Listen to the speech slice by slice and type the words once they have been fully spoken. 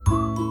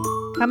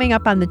Coming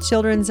up on the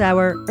Children's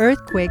Hour,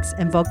 earthquakes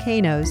and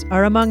volcanoes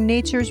are among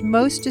nature's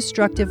most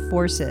destructive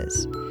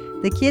forces.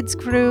 The Kids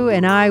Crew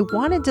and I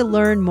wanted to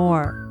learn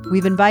more.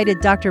 We've invited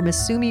Dr.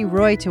 Masumi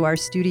Roy to our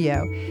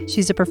studio.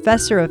 She's a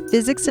professor of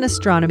physics and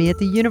astronomy at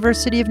the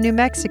University of New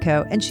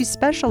Mexico, and she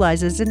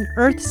specializes in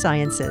earth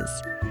sciences.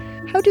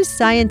 How do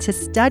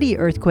scientists study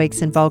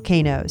earthquakes and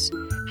volcanoes?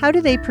 How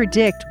do they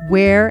predict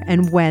where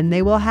and when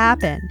they will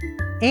happen?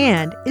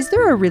 And is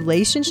there a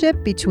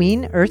relationship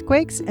between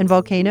earthquakes and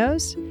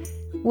volcanoes?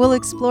 We'll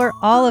explore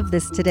all of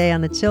this today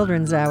on the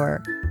Children's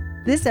Hour.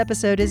 This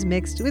episode is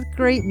mixed with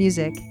great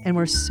music, and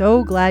we're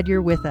so glad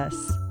you're with us.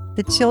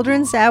 The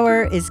Children's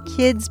Hour is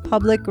kids'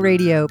 public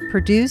radio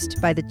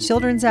produced by the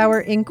Children's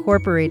Hour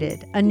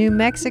Incorporated, a New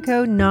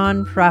Mexico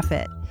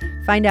nonprofit.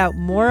 Find out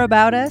more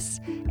about us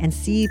and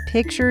see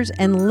pictures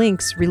and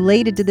links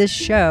related to this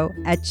show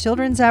at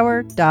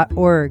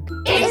childrenshour.org.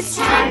 It's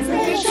time for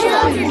the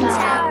Children's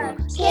Hour,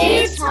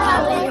 Kids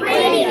Public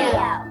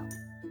Radio.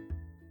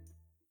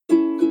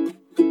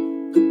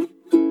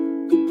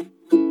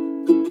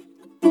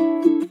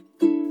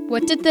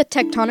 What did the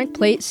tectonic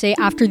plate say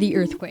after the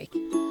earthquake?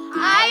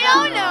 I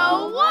don't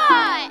know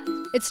what.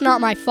 It's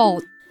not my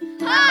fault.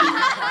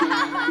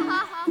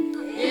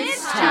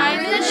 It's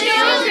time for the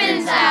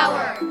Children's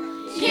Hour,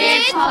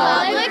 Kids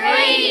Public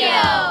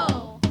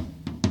Radio.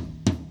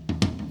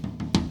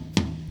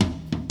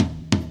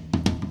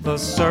 The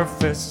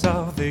surface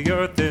of the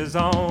earth is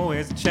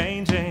always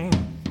changing.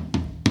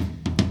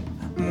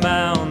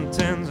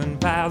 Mountains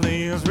and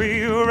valleys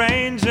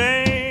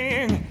rearranging.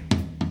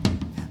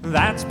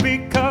 That's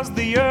because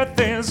the earth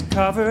is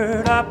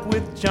covered up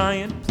with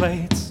giant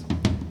plates.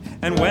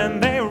 And when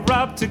they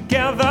rub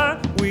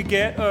together, we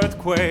get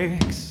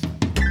earthquakes.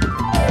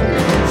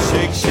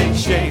 Shake, shake,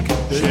 shake,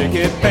 shake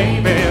it,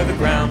 baby. The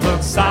ground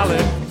looks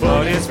solid,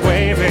 but it's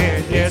wavy.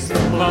 It's the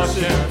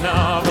motion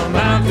of the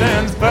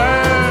mountains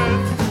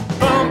burn.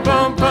 Boom,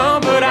 boom,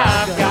 boom, but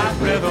I've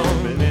got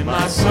rhythm in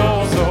my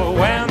soul. So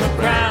when the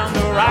ground,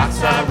 the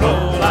rocks I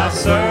roll, I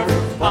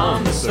surf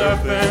on the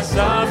surface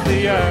of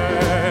the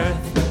earth.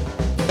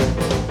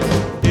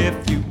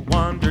 If you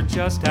wonder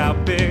just how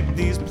big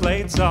these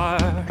plates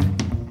are,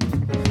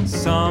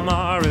 some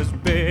are as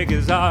big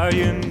as our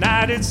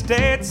United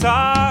States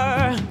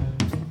are.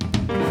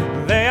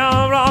 They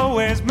are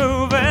always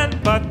moving,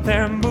 but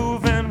they're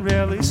moving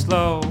really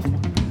slow,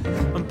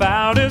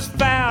 about as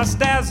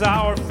fast as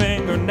our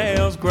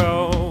fingernails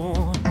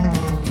grow.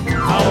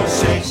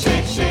 Oh, shake,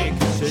 shake, shake,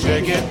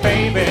 shake it,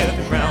 baby.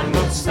 The ground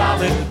looks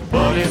solid,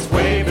 but it's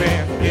wavy.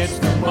 It's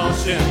the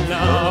motion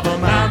of a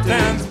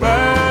mountain's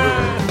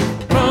burn.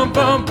 Boom,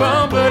 boom,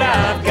 boom, but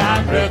I've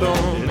got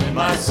rhythm in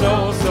my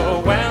soul.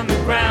 So when the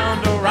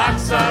ground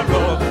rocks I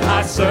roll,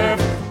 I surf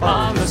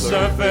on the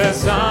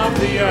surface of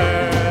the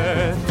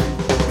earth.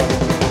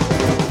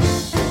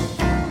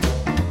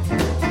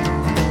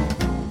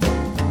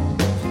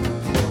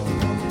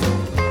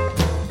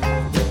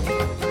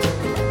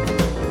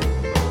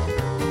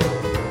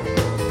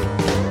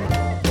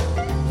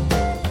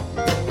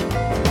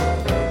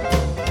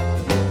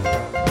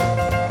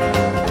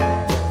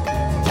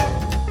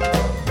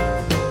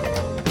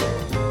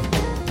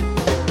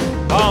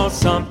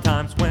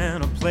 Sometimes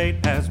when a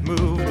plate has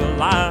moved a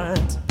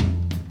lot,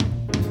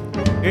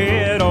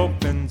 it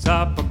opens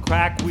up a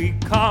crack we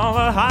call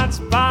a hot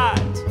spot.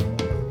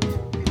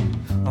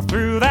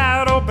 Through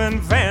that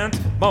open vent,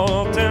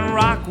 molten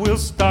rock will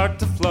start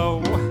to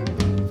flow.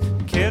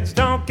 Kids,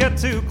 don't get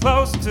too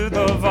close to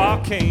the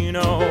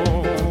volcano.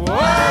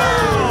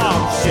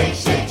 Whoa! Shake,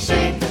 shake,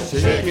 shake,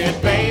 shake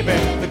it, baby.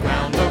 The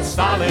ground looks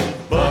solid,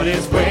 but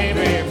it's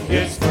wavy.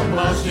 It's the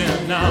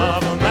motion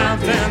of a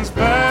mountain's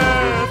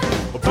birth.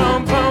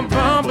 Boom, boom,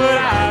 boom, but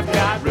I've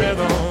got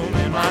rhythm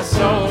in my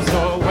soul.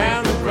 So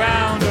when the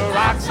ground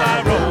rocks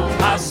I roll,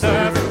 I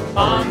surf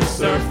on the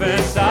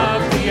surface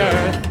of the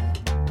earth.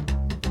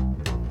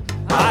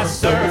 I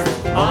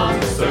surf on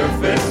the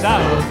surface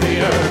of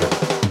the earth.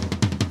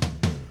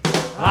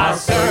 I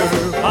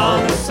surf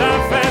on the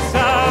surface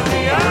of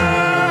the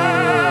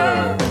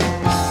earth.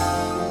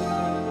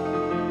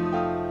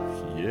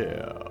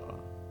 Yeah.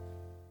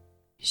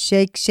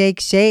 Shake, shake,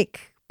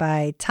 shake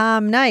by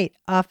Tom Knight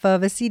off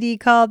of a CD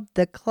called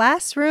The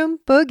Classroom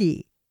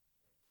Boogie.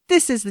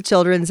 This is the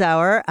Children's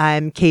Hour.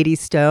 I'm Katie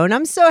Stone.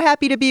 I'm so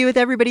happy to be with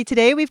everybody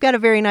today. We've got a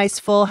very nice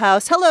full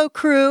house. Hello,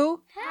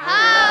 crew.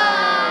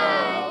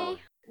 Hi.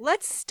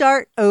 Let's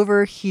start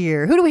over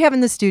here. Who do we have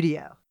in the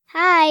studio?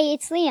 Hi,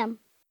 it's Liam.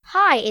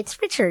 Hi,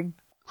 it's Richard.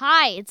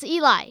 Hi, it's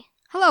Eli.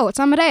 Hello, it's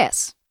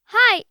Amadeus.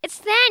 Hi,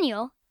 it's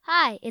Daniel.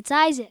 Hi, it's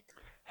Isaac.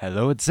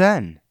 Hello, it's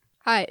Zen.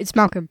 Hi, it's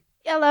Malcolm.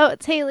 Hello,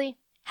 it's Haley.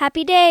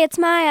 Happy day, it's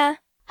Maya.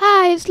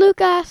 Hi, it's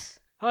Lucas.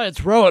 Hi,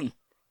 it's Rowan.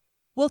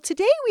 Well,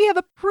 today we have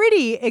a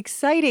pretty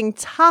exciting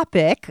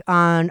topic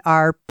on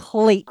our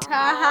plate.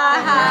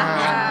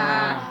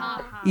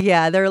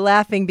 Yeah, they're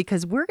laughing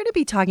because we're going to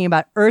be talking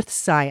about earth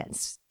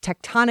science,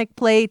 tectonic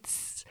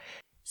plates,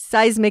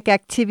 seismic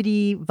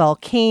activity,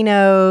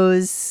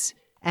 volcanoes,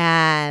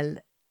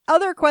 and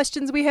other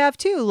questions we have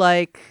too,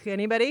 like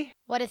anybody?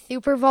 What a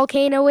super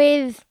volcano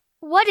is.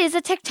 What is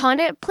a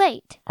tectonic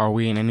plate? Are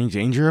we in any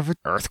danger of an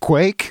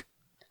earthquake?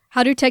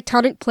 How do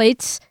tectonic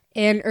plates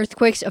and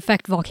earthquakes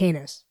affect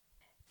volcanoes?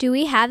 Do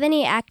we have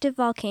any active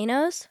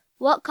volcanoes?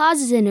 What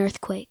causes an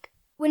earthquake?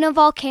 When a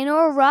volcano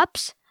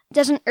erupts,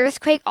 does an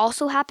earthquake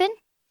also happen?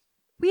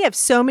 We have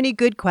so many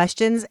good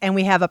questions, and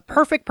we have a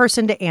perfect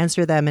person to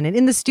answer them. And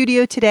in the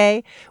studio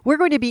today, we're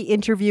going to be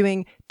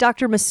interviewing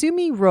Dr.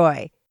 Masumi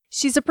Roy.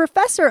 She's a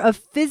professor of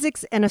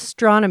physics and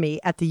astronomy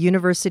at the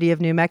University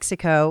of New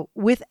Mexico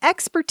with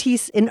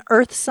expertise in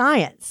earth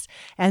science.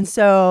 And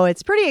so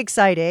it's pretty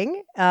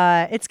exciting.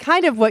 It's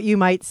kind of what you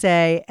might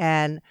say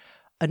an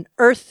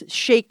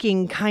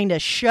earth-shaking kind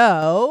of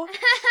show.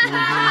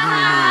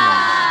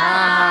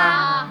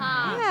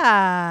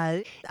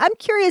 Yeah. I'm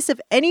curious if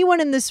anyone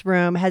in this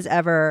room has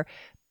ever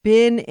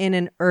been in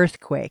an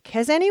earthquake.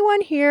 Has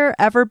anyone here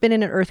ever been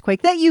in an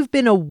earthquake that you've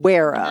been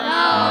aware of?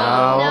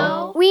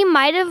 No. We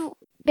might have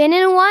been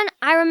in one.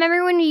 I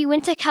remember when we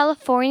went to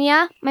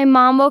California, my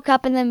mom woke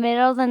up in the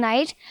middle of the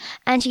night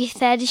and she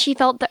said she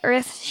felt the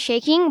earth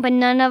shaking, but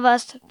none of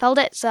us felt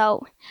it.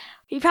 So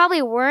we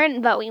probably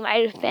weren't, but we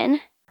might have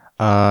been.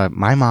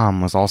 My mom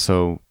was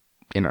also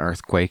in an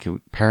earthquake.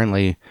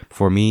 Apparently,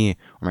 before me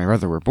or my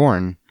brother were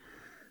born,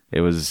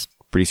 it was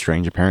pretty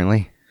strange,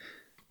 apparently.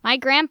 My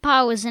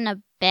grandpa was in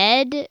a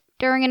bed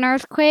during an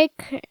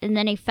earthquake, and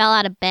then he fell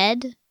out of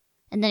bed,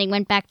 and then he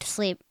went back to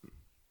sleep.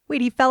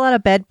 Wait, he fell out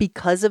of bed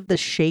because of the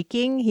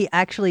shaking? He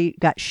actually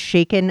got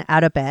shaken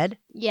out of bed?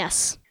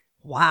 Yes.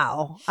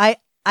 Wow.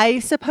 I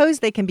suppose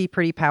they can be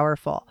pretty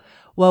powerful.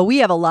 Well, we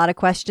have a lot of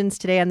questions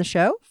today on the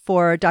show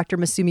for Dr.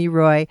 Masumi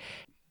Roy.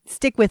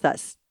 Stick with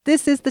us.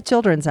 This is the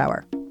Children's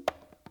Hour.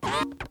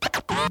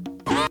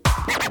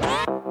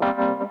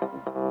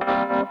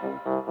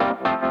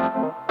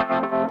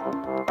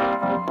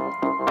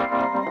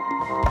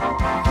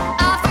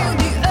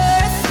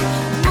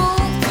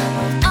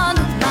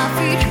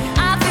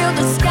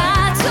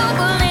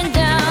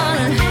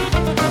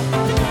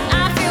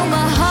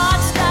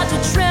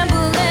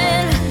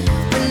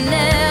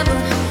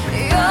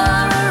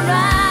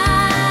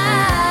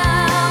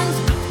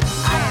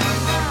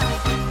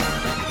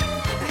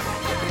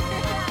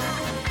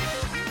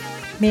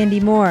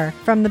 Mandy Moore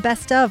from the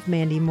Best of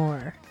Mandy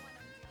Moore.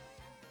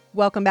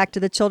 Welcome back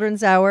to the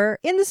Children's Hour.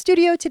 In the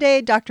studio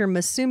today, Dr.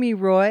 Masumi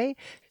Roy.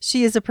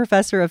 She is a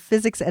professor of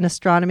physics and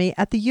astronomy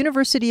at the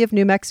University of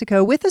New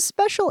Mexico with a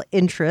special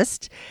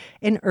interest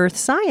in earth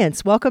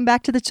science. Welcome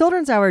back to the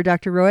Children's Hour,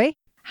 Dr. Roy.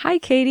 Hi,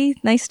 Katie.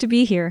 Nice to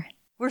be here.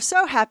 We're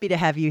so happy to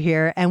have you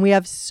here, and we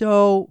have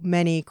so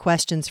many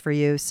questions for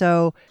you.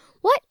 So,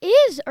 What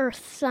is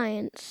earth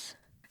science?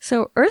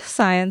 So earth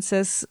science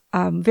is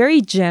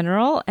very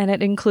general, and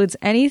it includes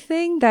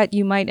anything that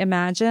you might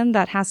imagine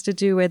that has to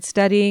do with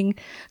studying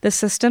the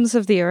systems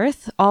of the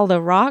earth, all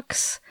the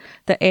rocks,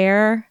 the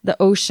air, the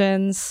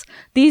oceans.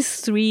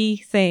 These three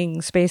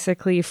things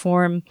basically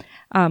form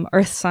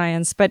earth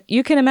science. But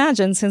you can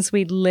imagine, since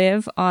we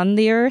live on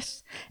the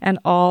earth and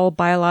all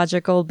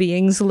biological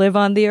beings live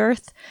on the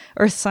earth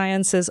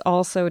science is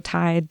also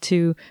tied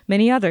to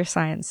many other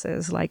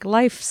sciences like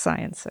life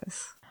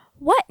sciences.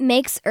 What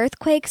makes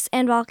earthquakes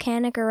and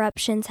volcanic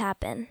eruptions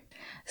happen?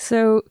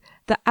 So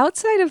the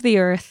outside of the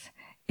earth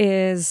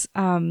is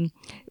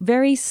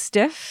very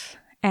stiff,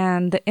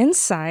 and the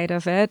inside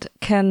of it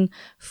can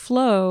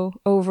flow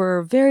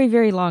over very,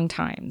 very long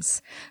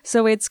times.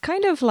 So it's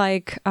kind of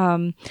like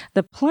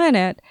the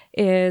planet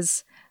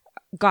is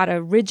got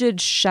a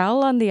rigid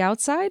shell on the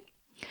outside,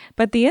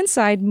 but the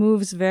inside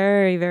moves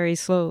very, very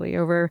slowly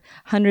over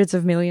hundreds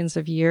of millions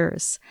of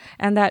years.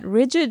 And that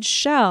rigid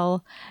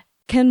shell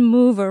can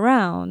move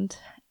around,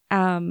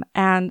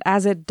 and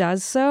as it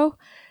does so,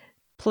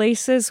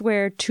 places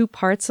where two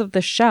parts of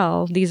the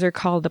shell, these are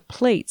called the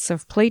plates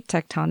of plate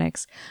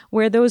tectonics,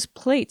 where those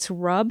plates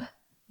rub,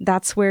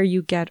 that's where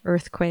you get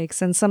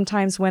earthquakes. And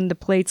sometimes when the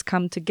plates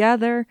come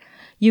together,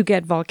 you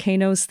get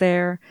volcanoes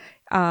there.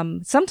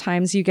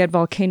 Sometimes you get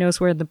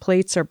volcanoes where the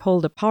plates are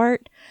pulled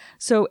apart.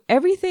 So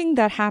everything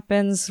that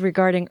happens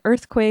regarding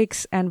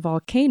earthquakes and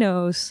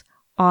volcanoes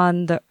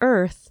on the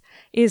earth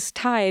is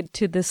tied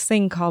to this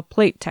thing called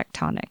plate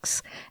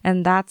tectonics.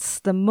 And that's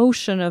the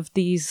motion of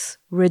these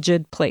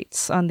rigid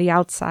plates on the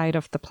outside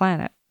of the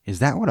planet. Is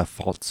that what a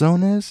fault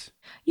zone is?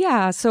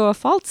 Yeah, so a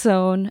fault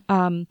zone,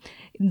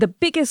 the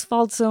biggest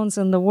fault zones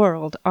in the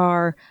world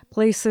are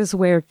places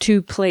where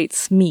two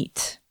plates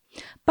meet.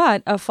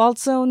 But a fault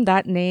zone,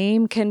 that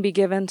name can be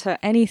given to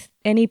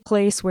any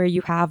place where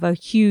you have a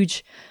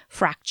huge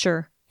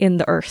fracture in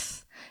the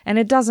earth. And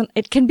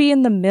it can be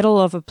in the middle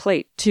of a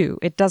plate too.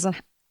 It doesn't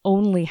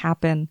only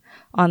happen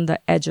on the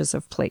edges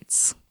of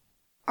plates.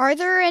 Are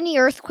there any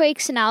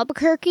earthquakes in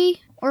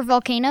Albuquerque or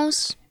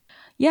volcanoes?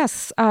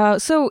 Yes.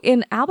 So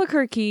in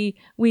Albuquerque,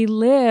 we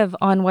live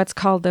on what's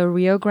called the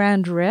Rio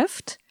Grande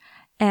Rift.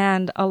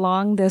 And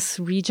along this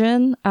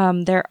region,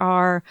 there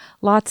are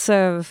lots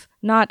of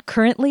not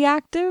currently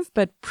active,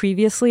 but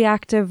previously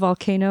active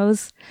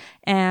volcanoes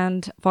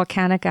and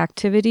volcanic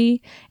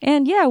activity.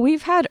 And yeah,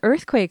 we've had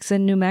earthquakes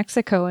in New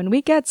Mexico, and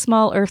we get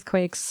small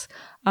earthquakes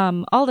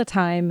all the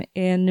time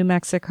in New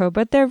Mexico,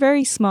 but they're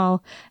very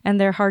small and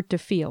they're hard to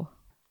feel.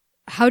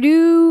 How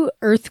do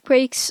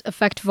earthquakes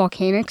affect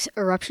volcanic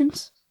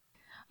eruptions?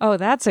 Oh,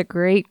 that's a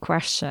great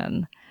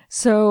question.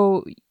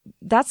 So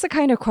that's the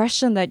kind of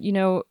question that,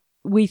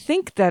 we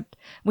think that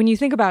when you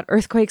think about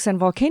earthquakes and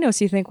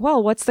volcanoes, you think,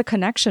 well, what's the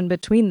connection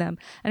between them?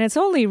 And it's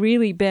only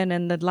really been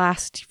in the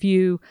last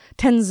few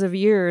tens of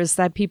years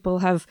that people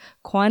have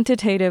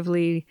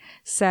quantitatively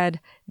said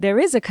there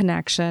is a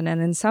connection.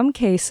 And in some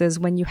cases,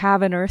 when you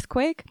have an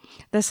earthquake,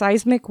 the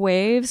seismic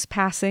waves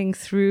passing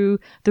through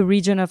the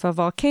region of a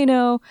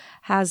volcano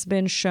has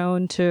been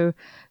shown to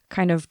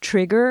kind of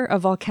trigger a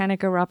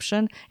volcanic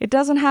eruption. It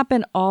doesn't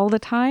happen all the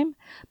time,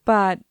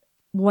 but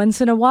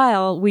once in a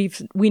while, we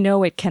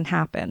know it can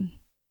happen.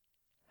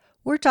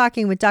 We're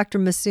talking with Dr.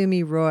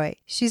 Masumi Roy.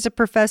 She's a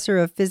professor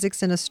of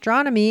physics and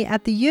astronomy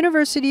at the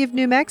University of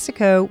New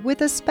Mexico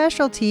with a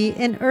specialty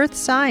in earth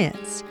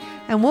science.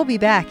 And we'll be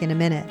back in a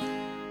minute.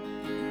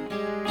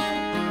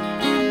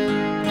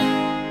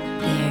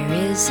 There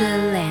is a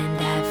land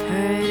I've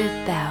heard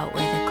about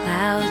where the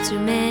clouds are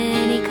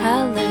many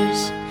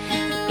colors.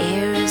 The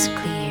air is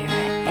clear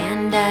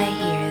and I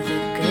hear the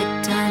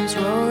good times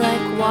roll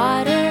like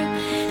water.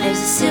 There's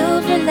a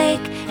silver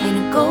lake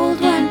and a gold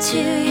one too.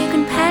 You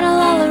can paddle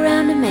all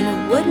around them in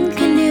a wooden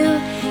canoe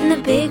in the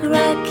Big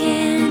Rock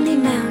Candy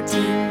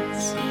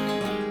Mountains.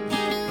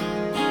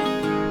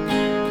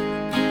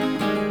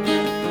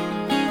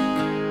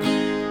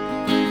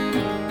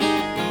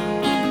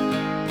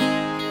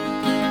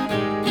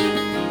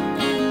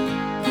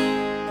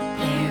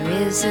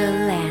 There is a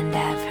land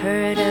I've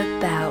heard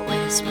about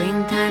where the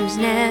springtime's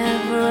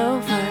never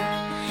over.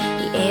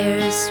 The air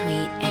is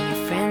sweet and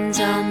your friends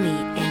all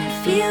meet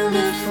field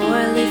of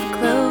four-leaf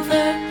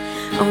clover.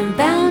 Oh, I'm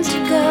bound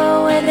to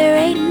go where there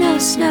ain't no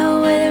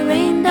snow, where the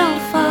rain don't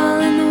fall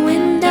and the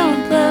wind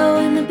don't blow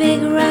in the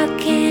Big Rock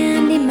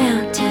Candy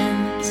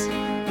Mountains.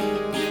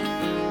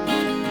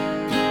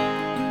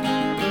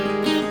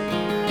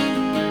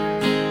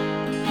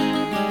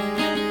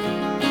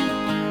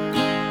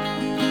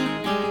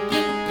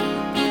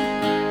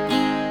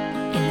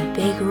 In the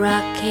Big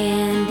Rock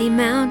Candy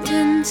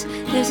Mountains,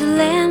 there's a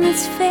land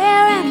that's fair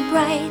and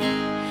bright,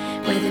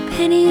 where the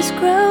pennies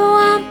grow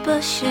on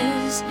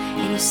bushes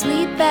and you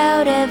sleep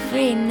out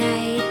every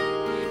night.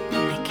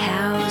 And the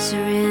cows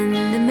are in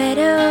the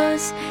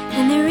meadows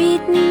and they're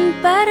eating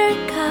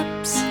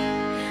buttercups.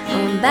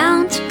 Oh, I'm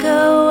bound to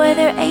go where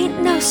there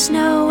ain't no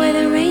snow, where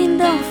the rain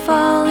don't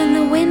fall and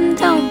the wind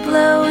don't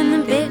blow in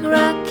the Big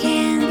Rock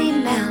Candy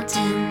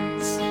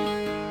Mountains.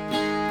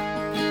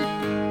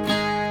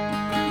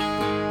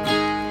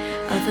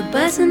 Oh, the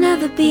buzzing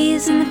of the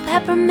bees and the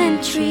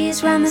peppermint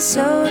trees round the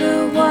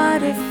soda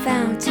water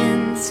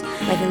fountains,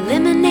 where the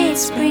lemonade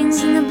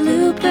springs and the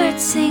bluebird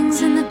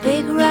sings in the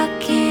Big Rock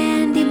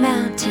Candy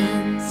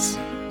Mountains.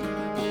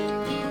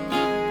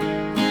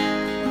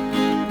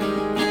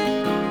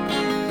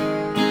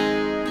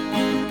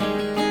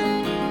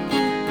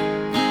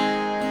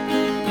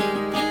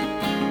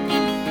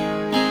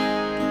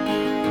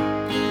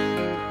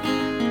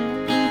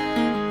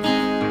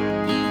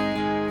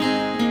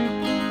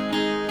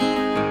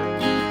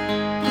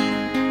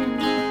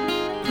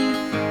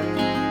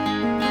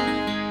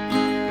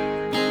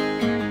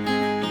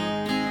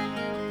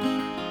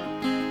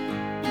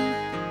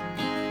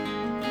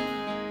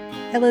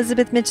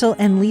 Elizabeth Mitchell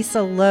and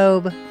Lisa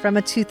Loeb from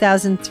a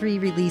 2003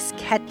 release,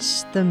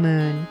 Catch the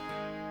Moon.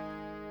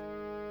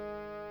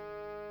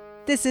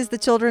 This is the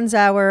Children's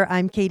Hour.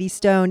 I'm Katie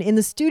Stone. In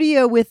the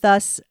studio with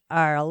us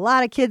are a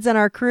lot of kids on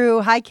our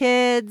crew. Hi,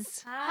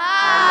 kids.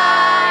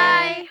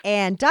 Hi.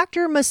 And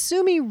Dr.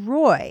 Masumi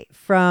Roy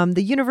from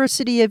the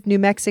University of New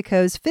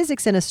Mexico's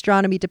Physics and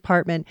Astronomy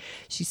Department.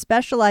 She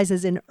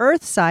specializes in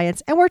earth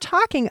science, and we're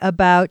talking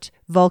about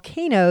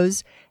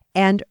volcanoes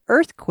and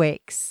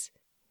earthquakes.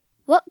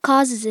 What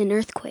causes an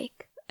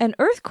earthquake? An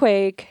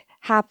earthquake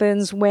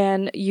happens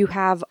when you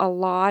have a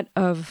lot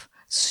of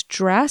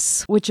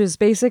stress, which is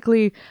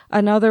basically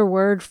another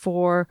word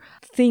for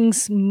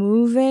things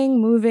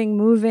moving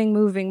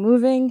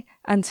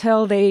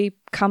until they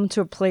come to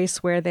a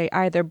place where they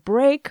either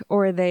break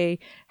or they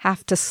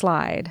have to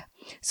slide.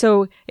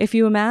 So if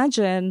you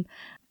imagine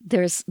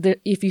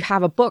if you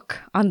have a book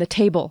on the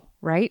table,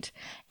 right?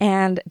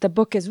 And the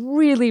book is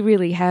really,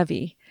 really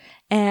heavy,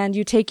 and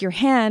you take your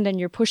hand and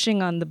you're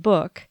pushing on the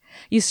book.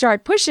 You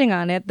start pushing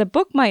on it, the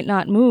book might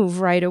not move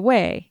right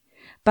away.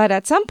 But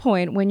at some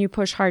point, when you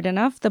push hard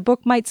enough, the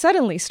book might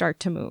suddenly start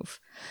to move.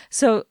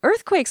 So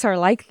earthquakes are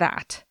like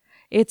that.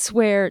 It's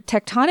where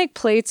tectonic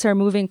plates are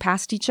moving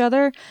past each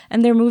other,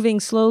 and they're moving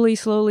slowly,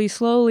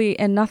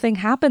 and nothing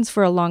happens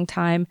for a long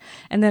time.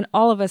 And then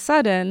all of a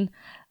sudden,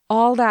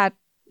 all that,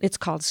 it's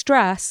called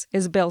stress,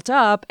 is built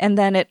up, and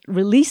then it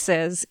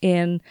releases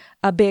in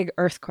a big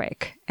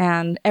earthquake,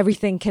 and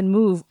everything can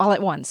move all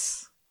at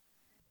once.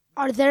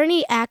 Are there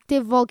any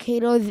active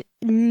volcanoes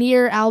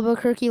near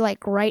Albuquerque,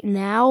 like right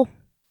now?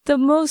 The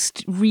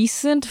most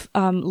recent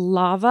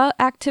lava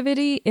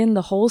activity in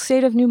the whole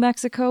state of New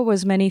Mexico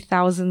was many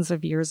thousands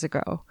of years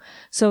ago.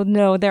 So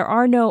no, there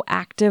are no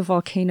active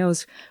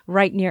volcanoes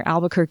right near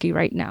Albuquerque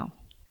right now.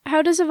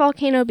 How does a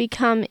volcano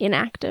become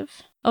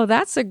inactive? Oh,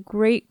 that's a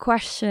great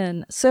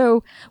question.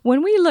 So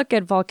when we look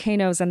at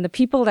volcanoes, and the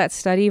people that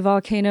study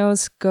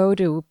volcanoes go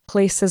to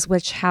places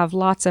which have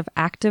lots of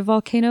active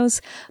volcanoes,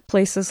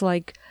 places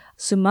like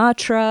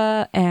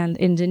Sumatra and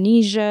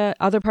Indonesia,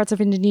 other parts of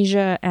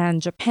Indonesia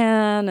and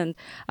Japan, and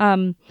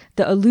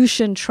the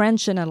Aleutian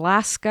Trench in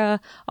Alaska.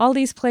 All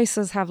these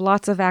places have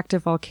lots of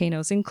active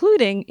volcanoes,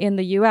 including in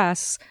the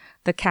U.S.,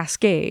 the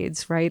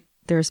Cascades, right?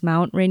 There's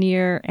Mount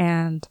Rainier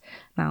and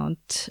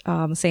Mount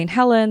St.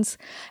 Helens.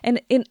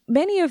 And in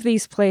many of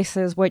these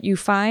places, what you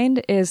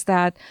find is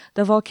that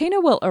the volcano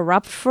will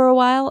erupt for a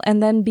while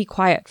and then be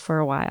quiet for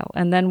a while,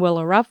 and then will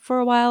erupt for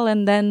a while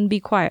and then be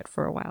quiet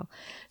for a while.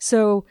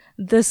 So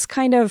this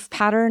kind of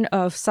pattern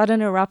of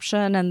sudden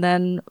eruption and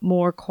then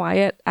more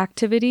quiet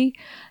activity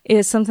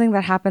is something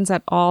that happens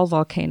at all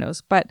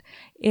volcanoes. But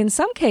in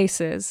some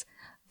cases,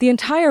 the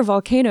entire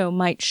volcano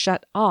might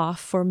shut off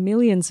for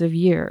millions of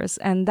years,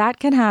 and that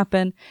can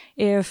happen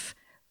if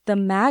the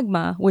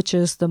magma, which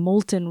is the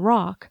molten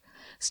rock,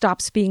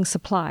 stops being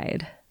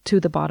supplied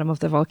to the bottom of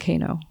the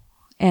volcano.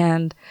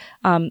 And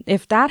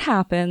if that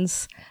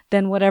happens,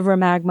 then whatever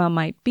magma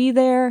might be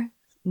there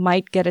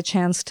might get a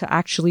chance to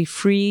actually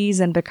freeze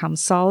and become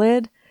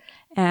solid,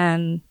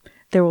 and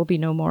there will be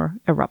no more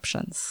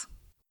eruptions.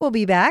 We'll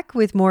be back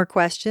with more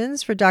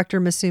questions for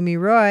Dr. Masumi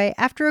Roy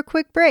after a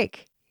quick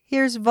break.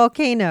 Here's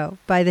Volcano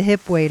by the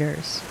Hip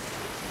Waders.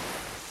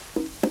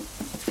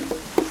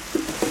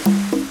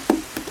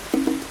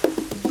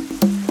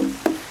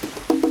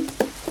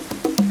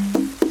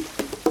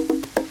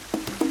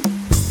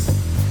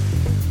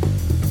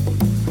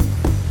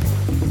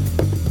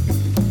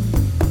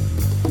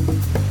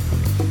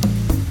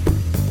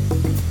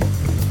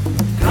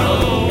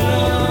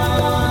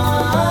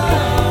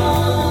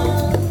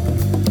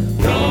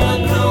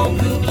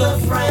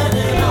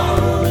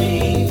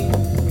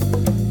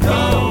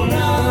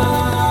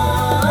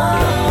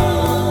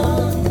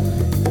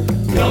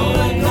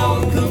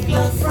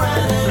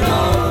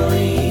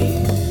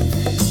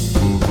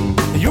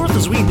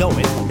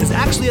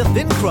 A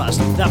thin crust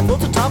that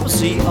floats atop a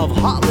sea of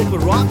hot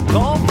liquid rock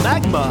called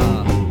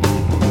magma.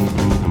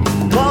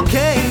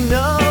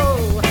 Volcano,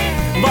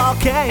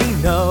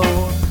 volcano.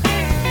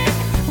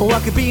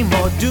 What could be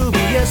more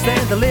dubious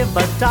than to live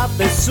atop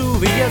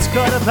Vesuvius?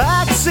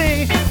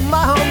 Cotopaxi,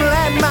 my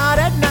homeland,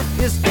 Mount Etna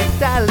is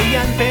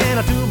Italian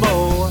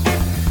Pinatubo.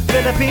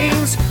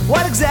 Philippines,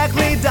 what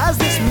exactly does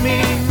this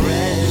mean?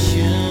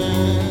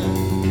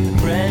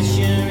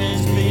 Pressure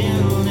is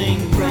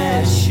building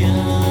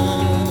pressure.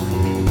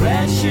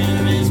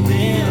 Pressure is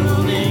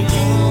building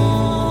on.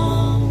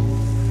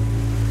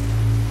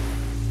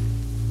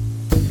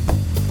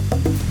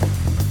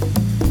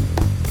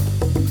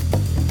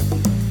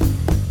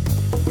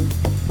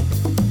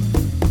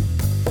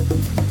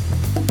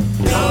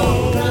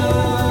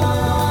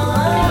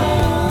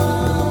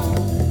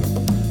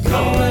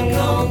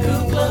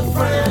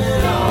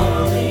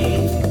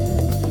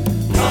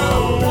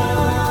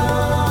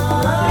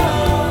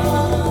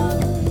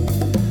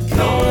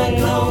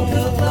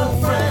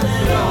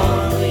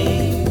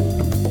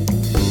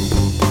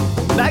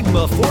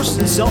 Forces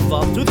itself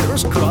up through the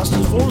Earth's crust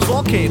and forms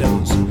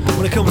volcanoes.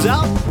 When it comes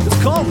out, it's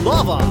called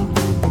lava.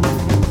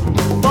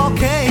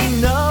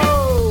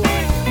 Volcano,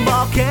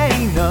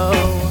 volcano.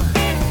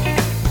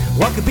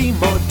 What could be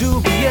more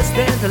dubious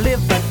than to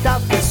live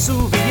atop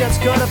Vesuvius?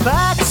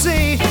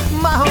 Cotopaxi,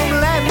 my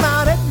homeland,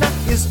 Mount Etna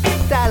is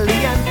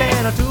Italian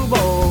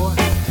Pinatubo.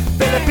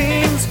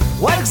 Philippines,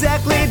 what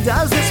exactly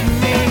does this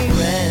mean?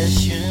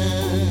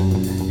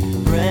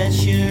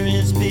 Pressure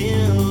is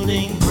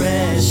building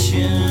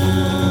pressure.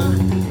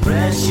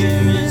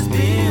 Pressure is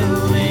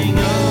building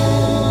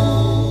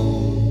on.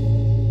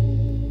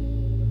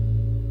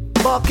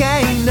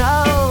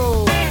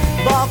 Volcano,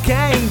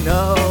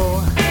 volcano,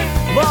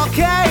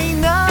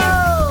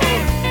 volcano,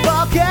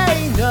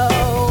 volcano.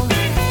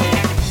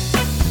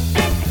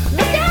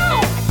 Look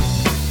out!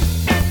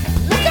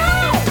 Look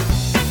out!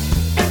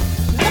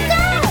 Look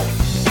out!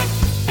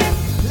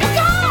 Look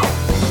out!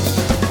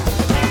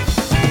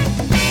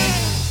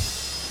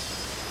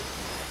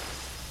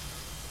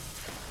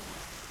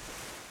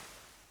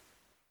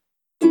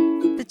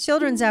 The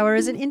Children's Hour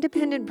is an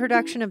independent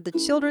production of the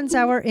Children's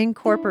Hour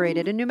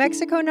Incorporated, a New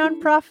Mexico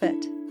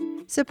nonprofit.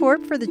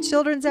 Support for the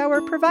Children's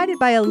Hour provided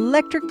by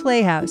Electric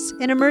Playhouse,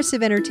 an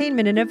immersive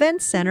entertainment and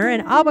events center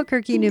in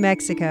Albuquerque, New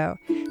Mexico.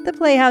 The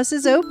Playhouse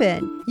is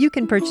open. You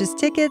can purchase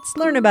tickets,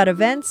 learn about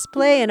events,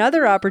 play, and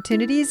other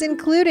opportunities,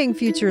 including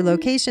future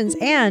locations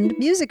and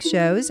music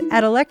shows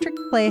at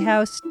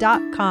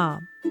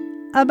electricplayhouse.com.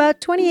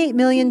 About 28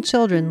 million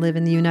children live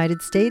in the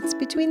United States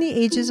between the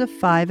ages of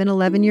 5 and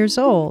 11 years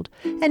old,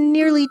 and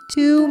nearly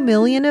 2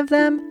 million of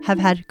them have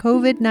had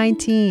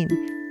COVID-19.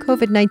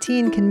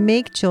 COVID-19 can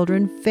make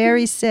children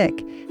very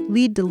sick,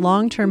 lead to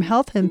long-term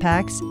health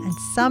impacts, and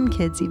some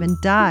kids even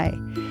die.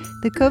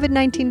 The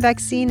COVID-19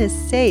 vaccine is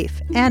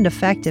safe and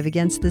effective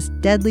against this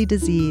deadly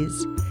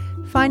disease.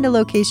 Find a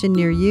location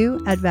near you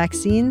at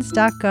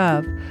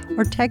vaccines.gov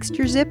or text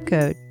your zip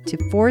code to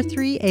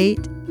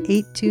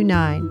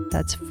 438-829.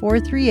 That's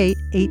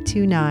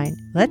 438-829.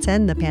 Let's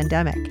end the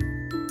pandemic.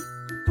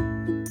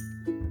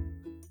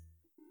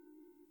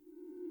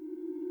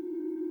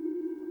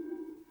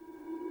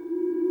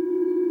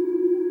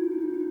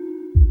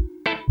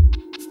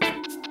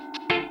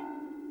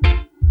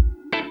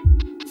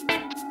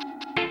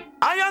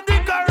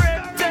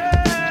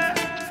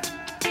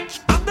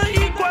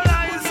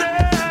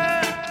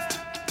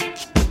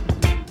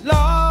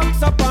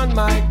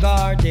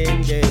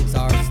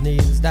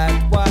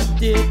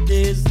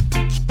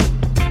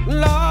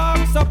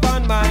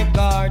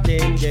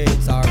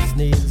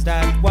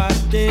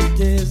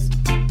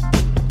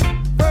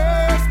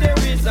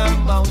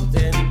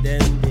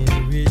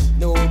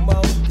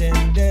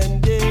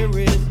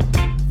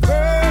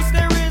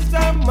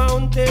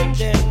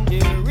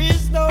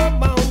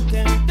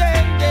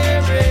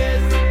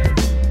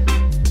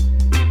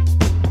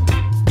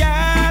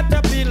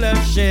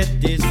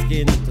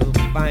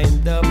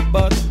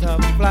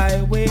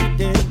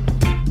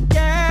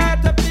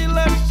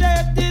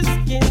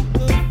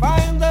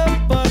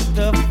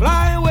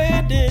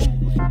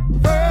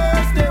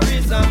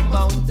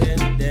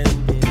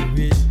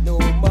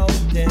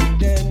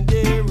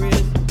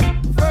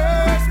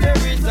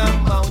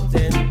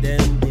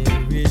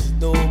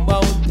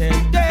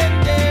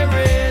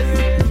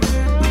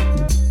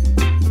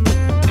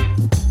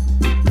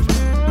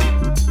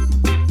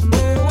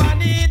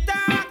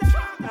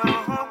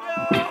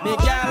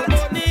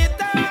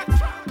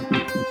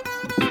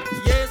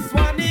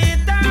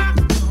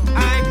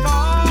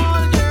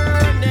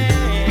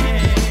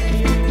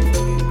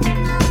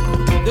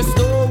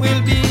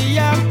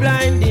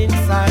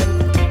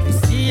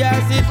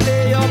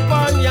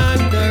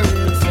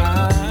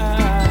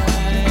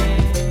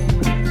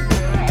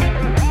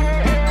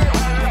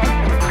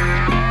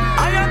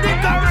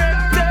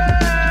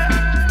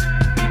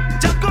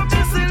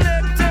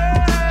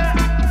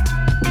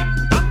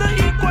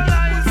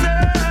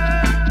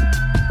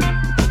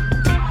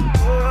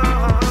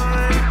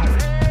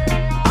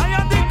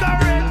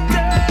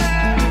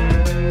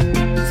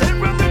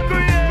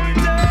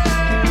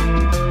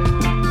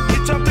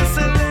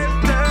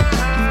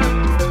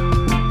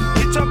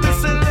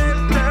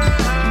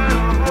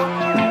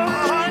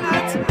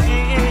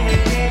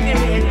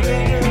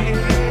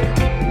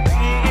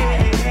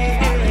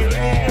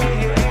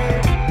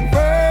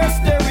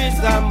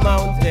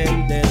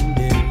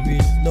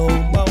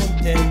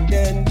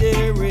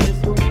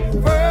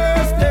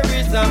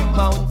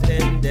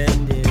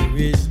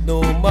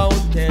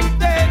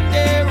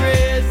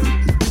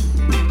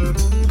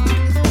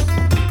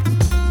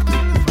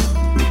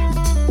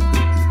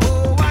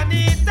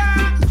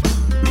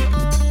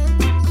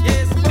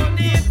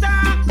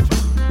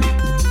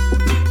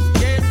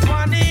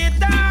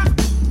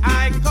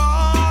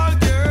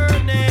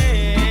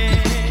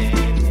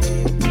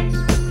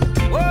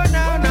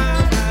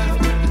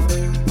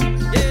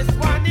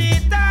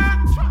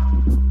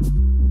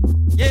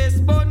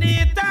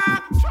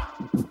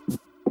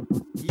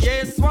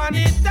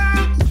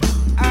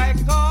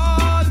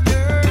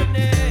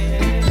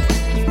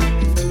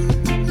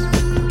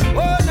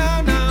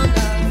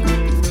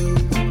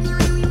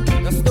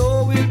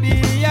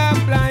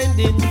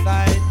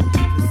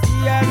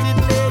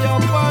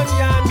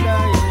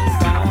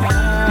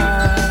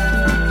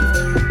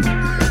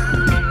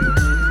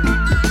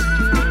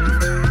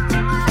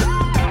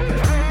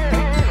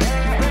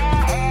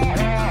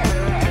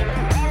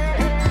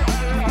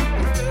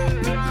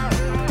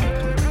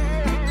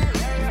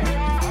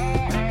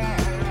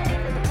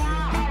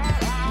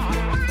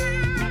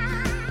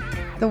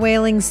 The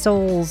Wailing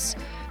Souls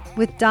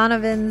with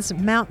Donovan's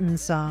Mountain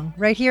Song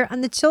right here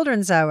on the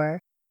Children's Hour.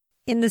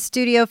 In the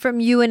studio from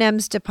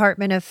UNM's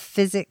Department of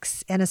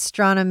Physics and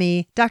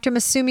Astronomy, Dr.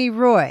 Masumi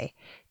Roy,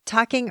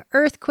 talking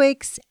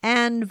earthquakes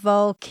and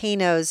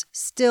volcanoes.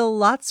 Still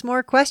lots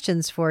more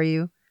questions for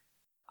you.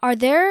 Are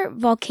there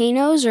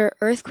volcanoes or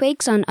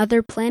earthquakes on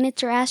other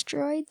planets or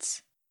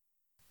asteroids?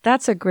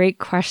 That's a great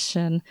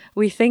question.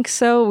 We think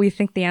so. We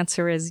think the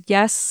answer is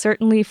yes,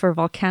 certainly for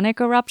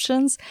volcanic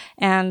eruptions.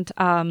 And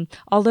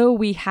although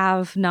we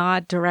have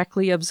not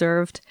directly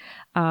observed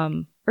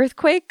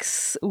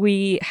earthquakes,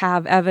 we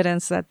have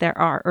evidence that there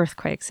are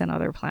earthquakes in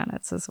other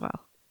planets as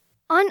well.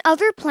 On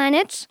other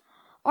planets,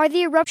 are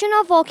the eruption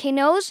of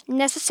volcanoes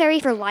necessary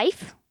for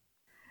life?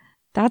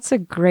 That's a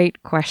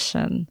great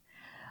question.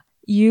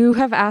 You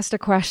have asked a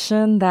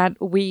question that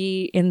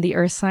we in the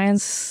earth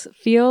science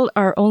field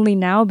are only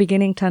now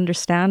beginning to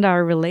understand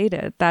are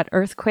related, that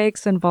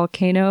earthquakes and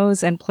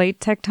volcanoes and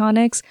plate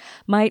tectonics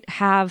might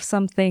have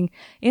something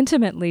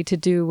intimately to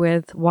do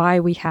with why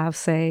we have,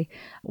 say,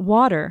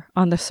 water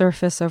on the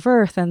surface of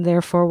Earth and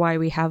therefore why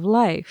we have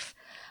life.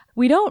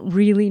 We don't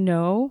really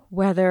know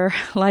whether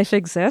life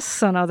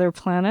exists on other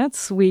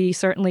planets. We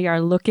certainly are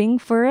looking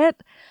for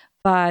it.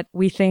 but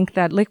we think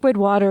that liquid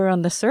water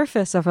on the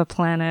surface of a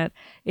planet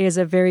is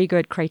a very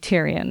good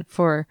criterion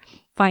for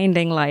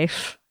finding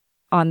life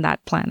on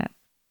that planet.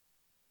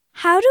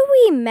 How do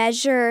we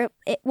measure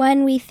it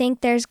when we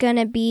think there's going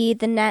to be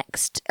the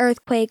next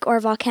earthquake or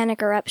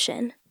volcanic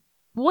eruption?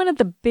 One of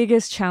the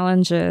biggest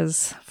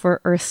challenges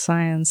for earth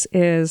science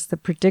is the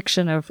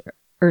prediction of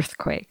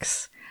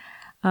earthquakes.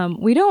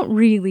 We don't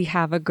really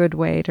have a good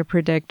way to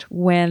predict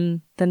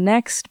when the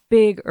next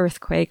big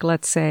earthquake,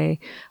 let's say,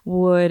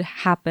 would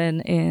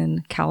happen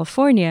in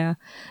California.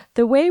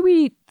 The way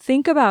we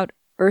think about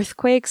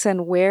earthquakes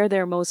and where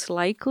they're most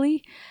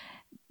likely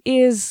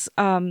is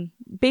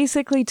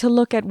basically to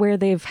look at where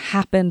they've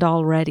happened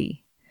already.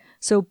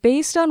 So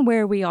based on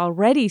where we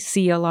already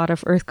see a lot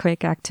of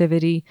earthquake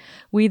activity,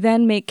 we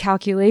then make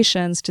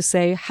calculations to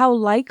say how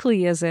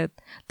likely is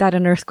it that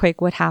an earthquake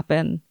would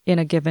happen in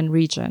a given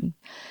region.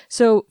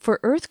 So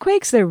for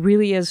earthquakes, there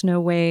really is no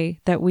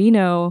way that we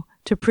know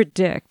to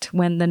predict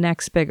when the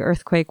next big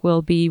earthquake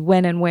will be,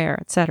 when and where,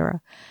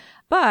 etc.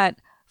 But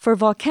for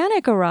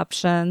volcanic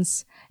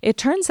eruptions, it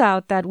turns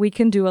out that we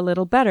can do a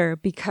little better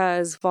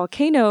because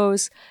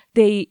volcanoes,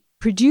 they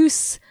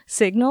produce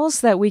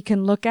signals that we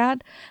can look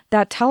at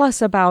that tell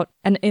us about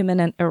an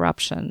imminent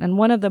eruption. And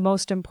one of the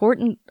most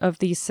important of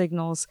these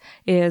signals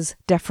is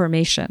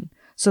deformation.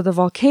 So the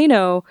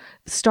volcano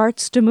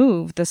starts to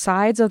move. The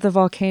sides of the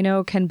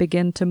volcano can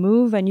begin to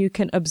move, and you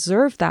can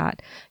observe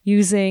that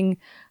using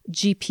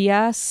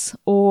GPS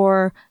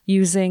or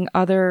using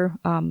other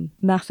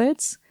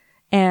methods.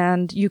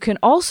 And you can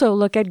also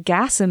look at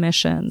gas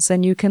emissions,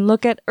 and you can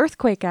look at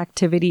earthquake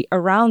activity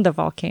around the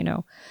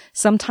volcano.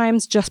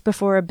 Sometimes just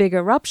before a big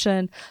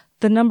eruption,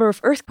 the number of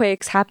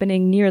earthquakes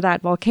happening near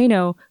that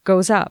volcano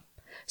goes up.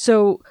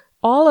 So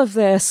all of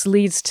this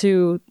leads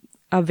to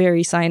a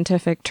very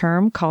scientific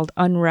term called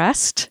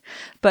unrest.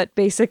 But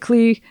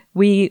basically,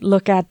 we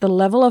look at the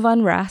level of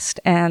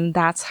unrest, and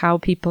that's how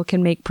people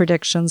can make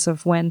predictions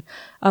of when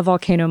a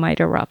volcano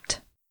might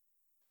erupt.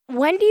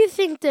 When do you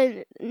think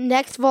the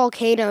next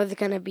volcano is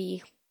going to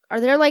be?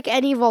 Are there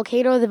any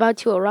volcanoes about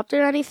to erupt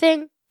or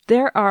anything?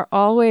 There are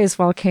always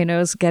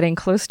volcanoes getting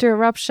close to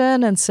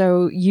eruption. And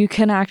so you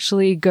can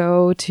actually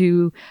go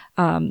to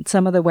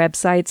some of the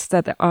websites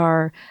that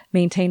are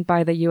maintained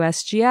by the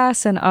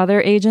USGS and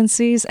other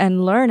agencies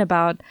and learn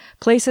about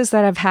places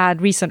that have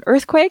had recent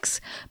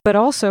earthquakes, but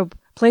also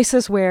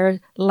places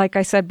where, like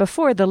I said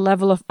before, the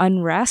level of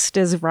unrest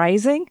is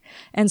rising.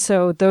 And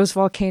so those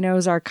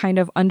volcanoes are kind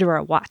of under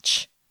a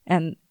watch.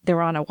 And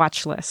they're on a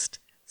watch list.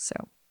 So,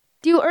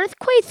 do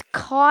earthquakes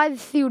cause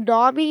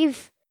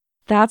tsunamis?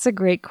 That's a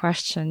great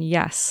question.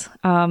 Yes.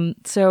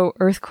 So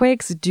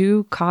earthquakes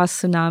do cause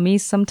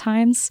tsunamis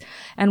sometimes.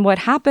 And what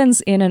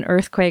happens in an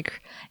earthquake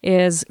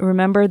is,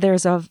 remember,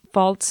 there's a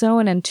fault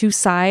zone and two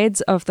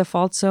sides of the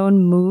fault zone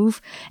move.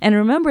 And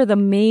remember, the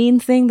main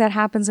thing that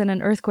happens in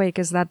an earthquake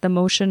is that the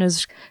motion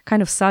is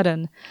kind of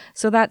sudden.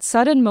 So that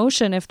sudden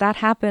motion, if that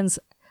happens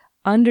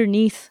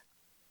underneath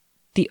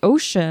the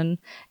ocean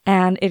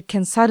and it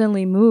can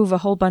suddenly move a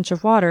whole bunch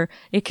of water,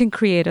 it can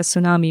create a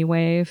tsunami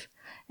wave.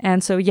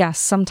 And so, yes,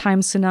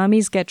 sometimes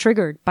tsunamis get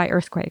triggered by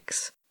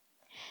earthquakes.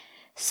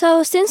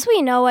 So since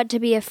we know what to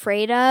be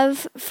afraid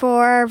of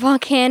for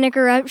volcanic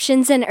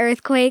eruptions and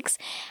earthquakes,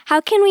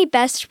 how can we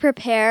best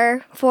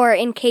prepare for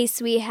in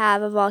case we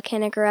have a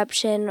volcanic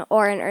eruption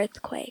or an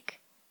earthquake?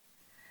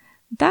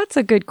 That's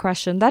a good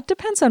question. That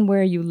depends on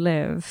where you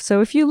live. So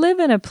if you live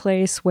in a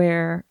place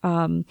where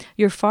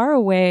you're far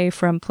away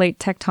from plate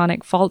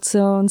tectonic fault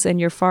zones and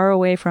you're far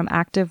away from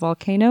active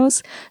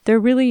volcanoes, there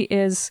really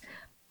is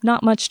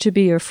not much to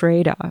be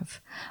afraid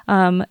of.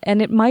 And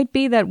it might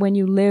be that when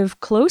you live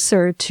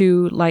closer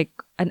to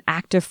an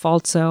active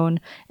fault zone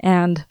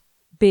and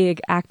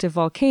big active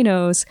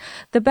volcanoes,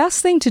 the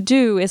best thing to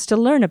do is to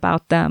learn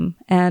about them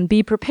and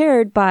be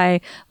prepared by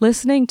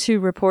listening to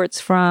reports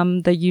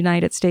from the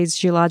United States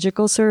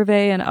Geological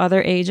Survey and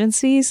other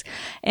agencies.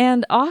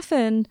 And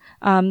often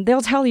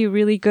they'll tell you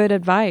really good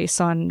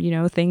advice on,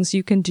 things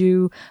you can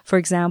do, for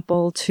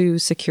example, to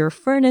secure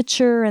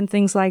furniture and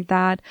things like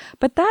that.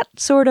 But that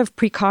sort of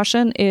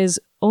precaution is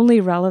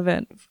only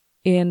relevant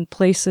in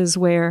places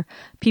where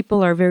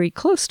people are very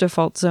close to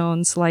fault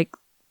zones, like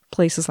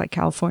places like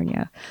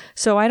California.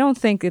 So I don't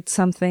think it's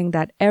something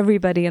that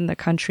everybody in the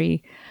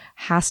country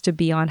has to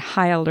be on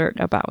high alert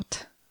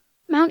about.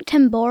 Mount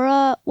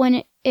Tambora,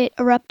 when it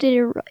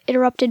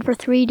erupted for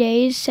 3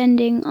 days,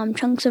 sending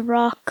chunks of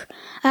rock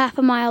a half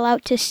a mile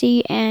out to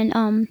sea and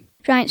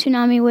giant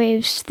tsunami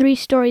waves 3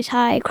 stories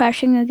high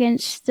crashing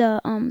against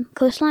the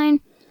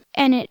coastline.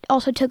 And it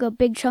also took a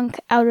big chunk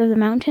out of the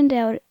mountain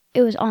that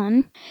it was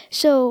on.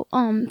 So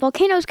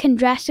volcanoes can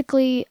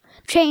drastically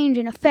change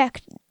and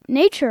affect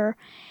nature,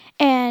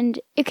 and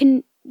it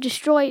can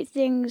destroy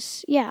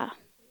things, Yeah,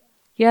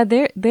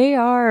 they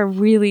are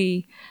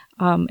really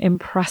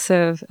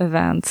impressive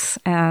events,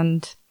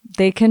 and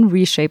they can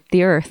reshape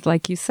the earth,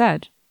 like you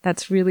said.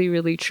 That's really,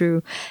 really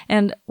true.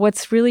 And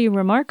what's really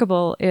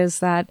remarkable is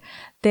that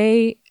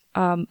they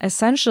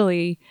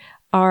essentially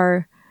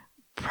are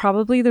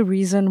probably the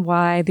reason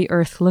why the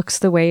Earth looks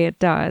the way it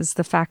does.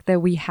 The fact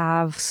that we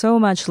have so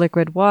much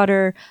liquid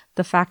water,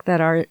 the fact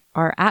that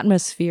our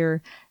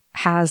atmosphere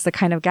has the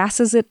kind of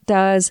gases it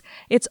does,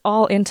 it's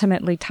all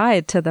intimately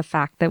tied to the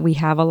fact that we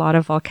have a lot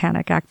of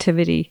volcanic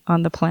activity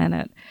on the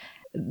planet.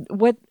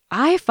 What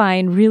I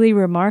find really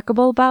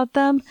remarkable about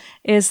them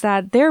is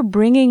that they're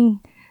bringing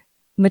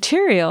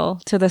material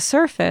to the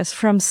surface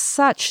from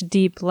such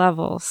deep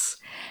levels.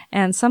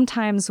 And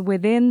sometimes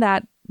within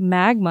that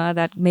magma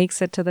that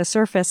makes it to the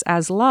surface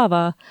as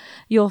lava,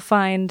 you'll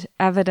find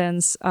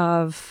evidence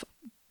of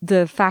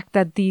the fact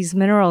that these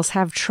minerals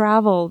have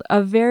traveled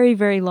a very,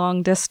 very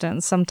long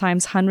distance,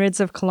 sometimes hundreds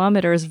of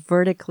kilometers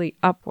vertically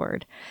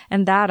upward.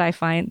 And that I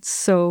find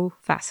so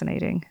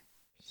fascinating.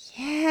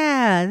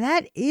 Yeah,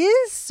 that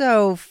is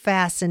so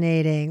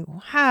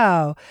fascinating.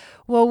 Wow.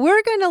 Well,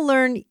 we're going to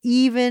learn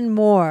even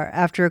more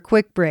after a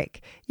quick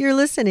break. You're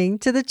listening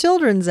to the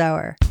Children's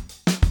Hour.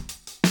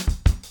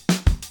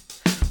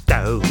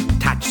 Don't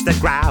touch the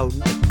ground,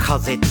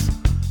 'cause it's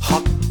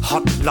hot,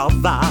 hot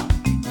lava.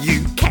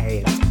 You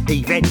can't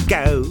even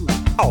go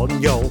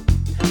on your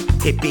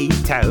tippy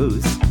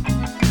toes.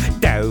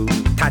 Don't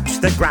touch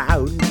the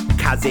ground,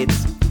 'cause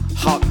it's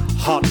hot,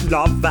 hot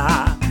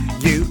lava.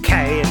 You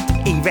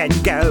can't even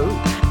go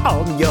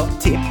on your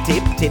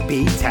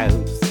tippy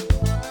toes.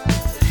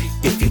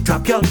 If you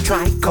drop your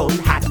tricorn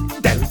hat,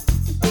 don't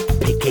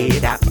pick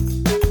it up.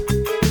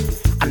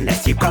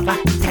 Unless you've got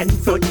a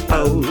 10-foot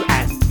pole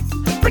and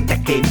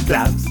protective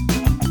gloves.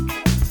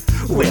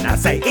 When I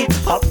say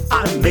it's hot,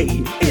 I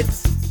mean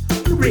it's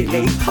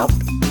really hot.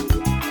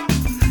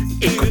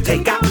 It could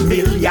take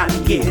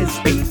 1,000,000 years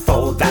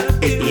before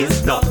that it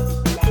is not.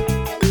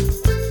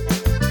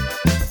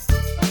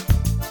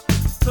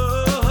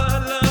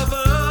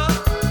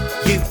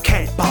 You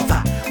can't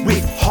bother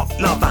with hot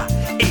lava.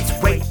 It's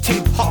way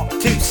too hot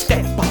to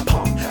step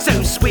upon.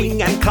 So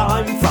swing and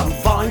climb from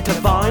vine to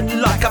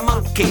vine like a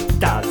monkey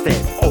does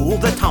it all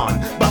the time.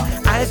 But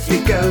as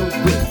you go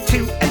with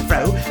to and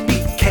fro,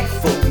 be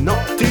careful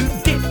not to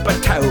dip a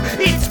toe.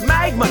 It's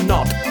magma,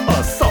 not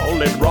a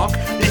solid rock.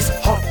 This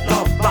hot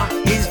lava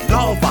is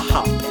lava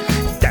hot.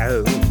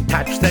 Don't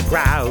touch the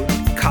ground,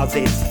 'cause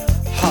it's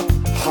hot,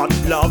 hot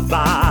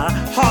lava.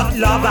 Hot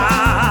lava,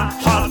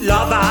 hot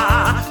lava,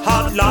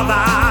 hot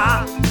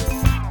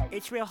lava.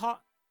 It's real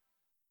hot.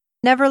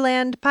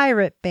 Neverland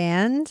Pirate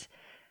Band,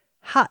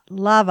 Hot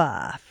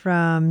Lava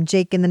from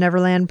Jake and the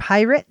Neverland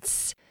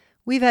Pirates.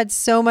 We've had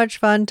so much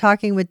fun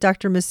talking with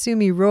Dr.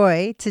 Masumi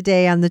Roy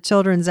today on the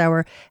Children's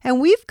Hour, and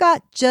we've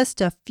got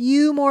just a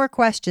few more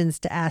questions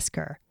to ask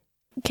her.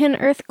 Can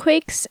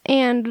earthquakes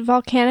and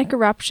volcanic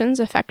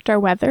eruptions affect our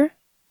weather?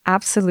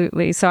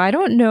 Absolutely. So I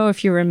don't know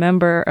if you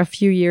remember a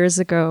few years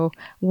ago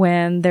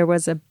when there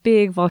was a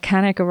big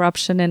volcanic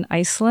eruption in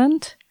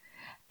Iceland,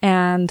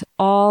 and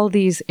all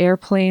these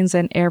airplanes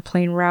and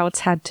airplane routes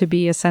had to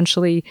be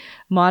essentially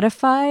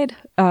modified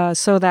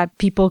so that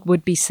people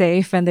would be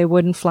safe and they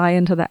wouldn't fly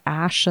into the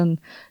ash and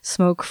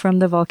smoke from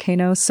the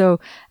volcano. So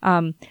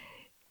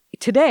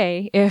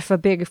today, if a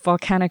big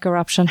volcanic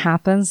eruption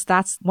happens,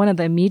 that's one of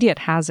the immediate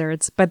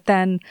hazards. But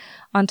then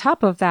on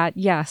top of that,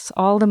 yes,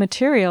 all the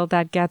material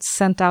that gets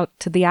sent out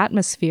to the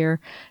atmosphere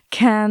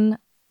can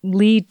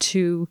lead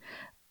to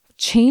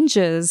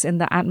changes in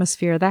the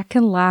atmosphere that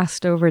can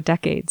last over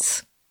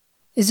decades.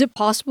 Is it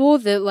possible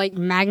that, like,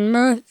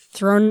 magma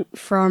thrown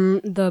from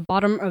the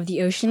bottom of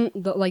the ocean,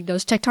 like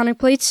those tectonic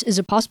plates, is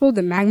it possible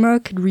that magma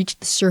could reach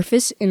the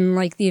surface in,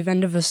 like, the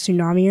event of a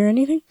tsunami or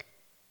anything?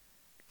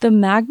 The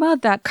magma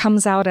that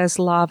comes out as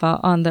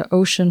lava on the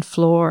ocean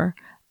floor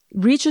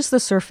reaches the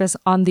surface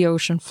on the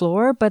ocean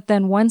floor, but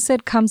then once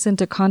it comes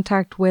into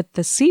contact with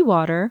the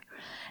seawater,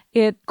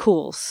 it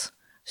cools.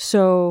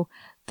 So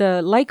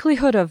the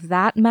likelihood of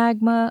that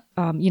magma,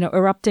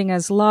 erupting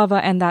as lava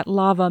and that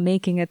lava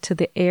making it to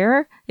the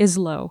air is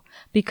low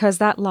because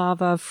that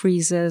lava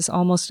freezes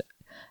almost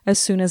as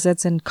soon as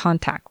it's in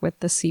contact with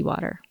the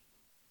seawater.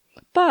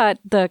 But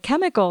the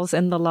chemicals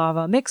in the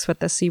lava mix with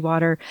the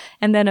seawater,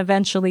 and then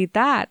eventually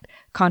that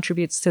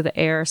contributes to the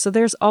air. So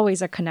there's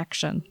always a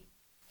connection.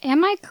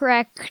 Am I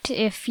correct?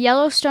 If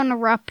Yellowstone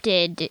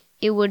erupted,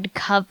 it would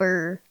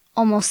cover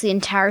almost the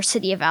entire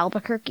city of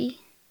Albuquerque?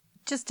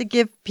 Just to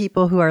give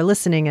people who are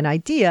listening an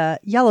idea,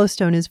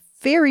 Yellowstone is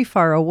very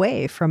far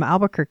away from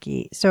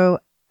Albuquerque. So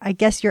I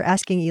guess you're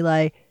asking,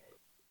 Eli,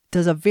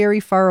 does a very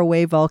far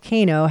away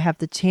volcano have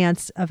the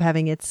chance of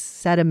having its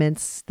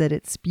sediments that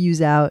it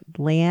spews out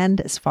land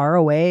as far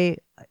away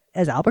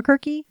as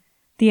Albuquerque?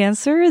 The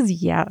answer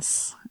is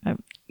yes.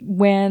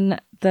 When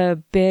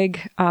the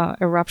big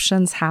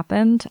eruptions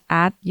happened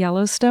at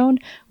Yellowstone,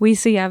 we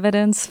see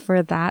evidence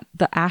for that,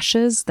 the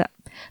ashes that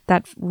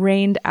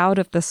rained out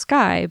of the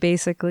sky,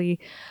 basically,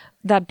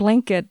 that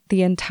blanket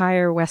the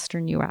entire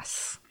western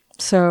U.S.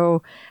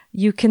 So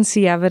you can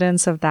see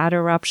evidence of that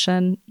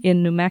eruption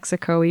in New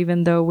Mexico,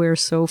 even though we're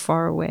so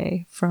far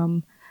away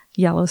from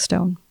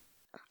Yellowstone.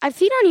 I've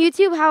seen on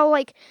YouTube how,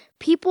 like,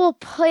 people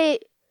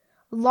put,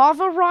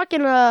 lava rock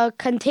in a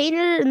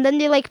container and then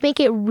they like make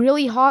it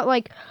really hot,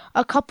 like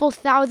a couple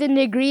thousand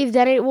degrees,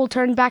 then it will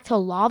turn back to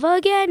lava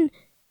again?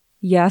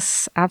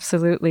 Yes,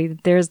 absolutely.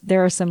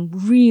 There are some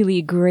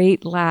really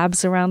great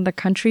labs around the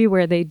country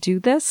where they do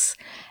this,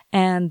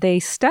 and they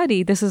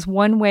study. This is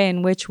one way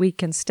in which we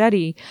can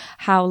study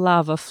how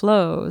lava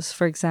flows,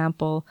 for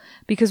example,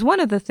 because one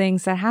of the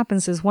things that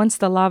happens is once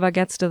the lava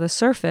gets to the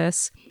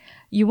surface,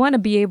 you want to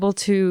be able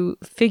to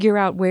figure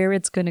out where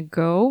it's going to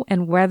go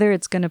and whether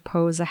it's going to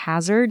pose a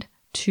hazard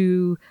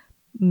to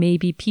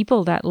maybe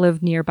people that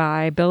live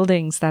nearby,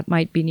 buildings that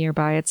might be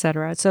nearby,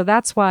 etc. So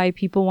that's why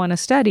people want to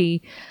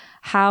study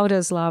how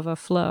does lava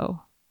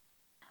flow.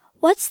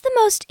 What's the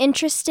most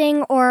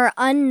interesting or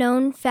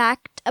unknown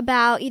fact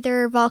about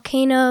either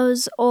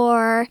volcanoes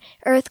or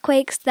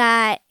earthquakes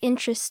that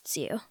interests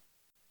you?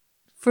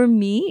 For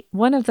me,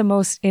 one of the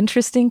most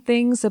interesting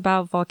things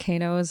about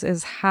volcanoes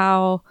is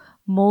how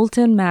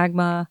molten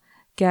magma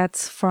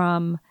gets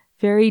from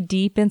very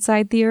deep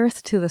inside the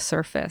earth to the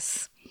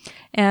surface.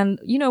 And,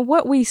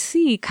 what we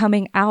see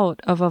coming out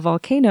of a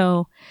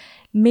volcano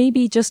may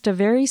be just a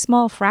very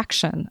small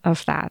fraction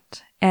of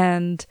that.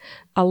 And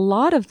a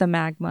lot of the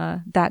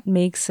magma that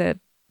makes it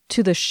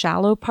to the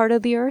shallow part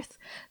of the earth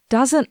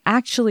doesn't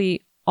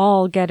actually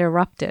all get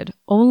erupted.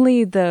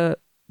 Only the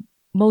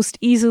most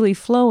easily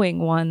flowing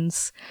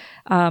ones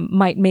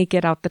might make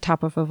it out the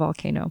top of a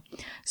volcano.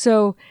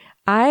 So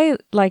I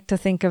like to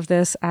think of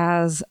this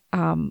as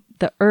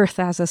the earth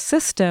as a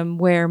system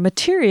where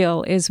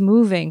material is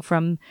moving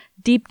from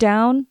deep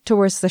down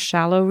towards the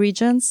shallow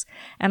regions.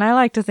 And I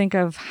like to think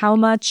of how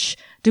much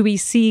do we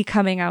see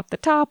coming out the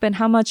top and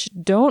how much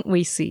don't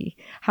we see?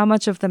 How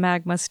much of the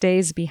magma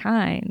stays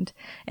behind?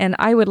 And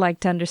I would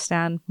like to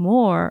understand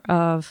more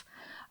of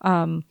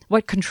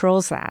what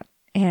controls that.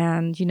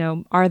 And,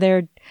 are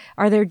there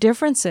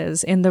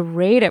differences in the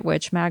rate at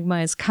which magma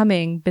is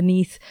coming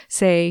beneath,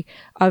 say,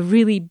 a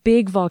really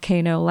big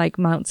volcano like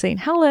Mount St.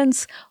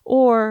 Helens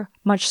or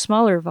much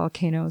smaller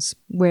volcanoes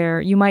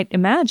where you might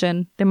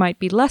imagine there might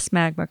be less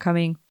magma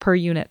coming per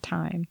unit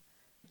time?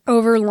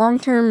 Over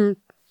long-term,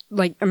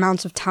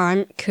 amounts of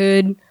time,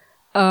 could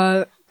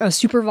a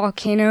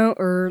supervolcano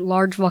or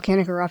large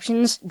volcanic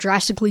eruptions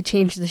drastically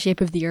change the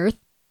shape of the Earth?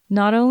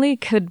 Not only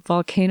could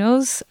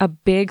volcanoes, a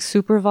big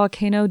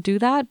supervolcano, do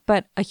that,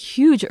 but a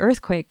huge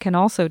earthquake can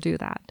also do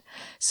that.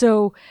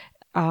 So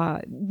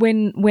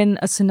when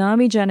a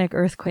tsunami-genic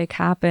earthquake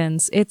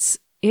happens, it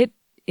can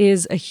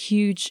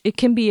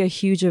be a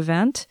huge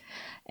event,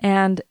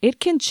 and it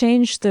can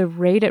change the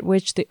rate at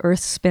which the Earth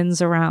spins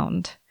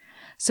around.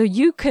 So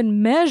you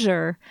can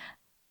measure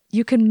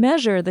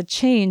the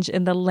change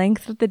in the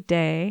length of the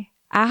day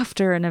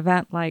after an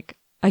event like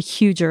a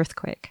huge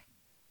earthquake.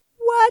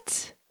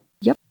 What?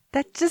 Yep.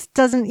 That just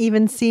doesn't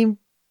even seem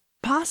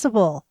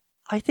possible.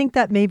 I think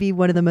that may be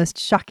one of the most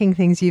shocking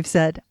things you've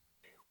said.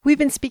 We've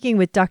been speaking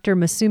with Dr.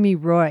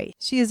 Masumi Roy.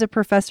 She is a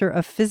professor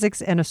of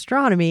physics and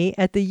astronomy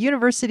at the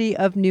University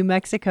of New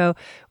Mexico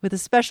with a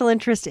special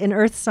interest in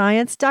earth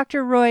science.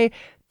 Dr. Roy,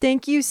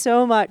 thank you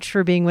so much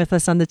for being with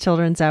us on the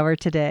Children's Hour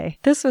today.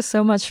 This was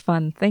so much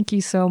fun. Thank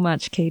you so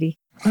much, Katie.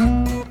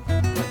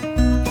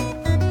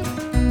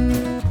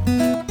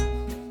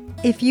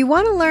 If you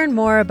want to learn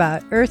more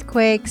about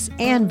earthquakes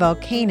and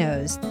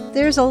volcanoes,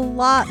 there's a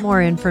lot more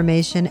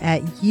information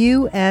at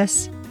usgs.gov.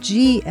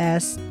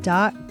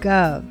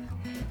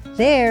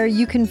 There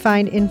you can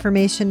find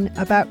information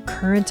about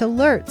current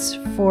alerts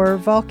for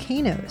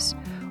volcanoes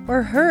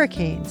or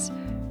hurricanes.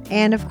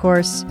 And of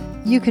course,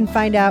 you can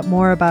find out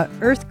more about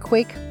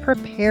earthquake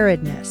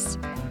preparedness.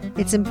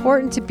 It's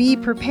important to be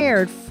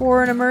prepared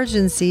for an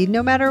emergency,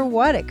 no matter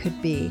what it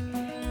could be.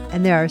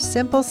 And there are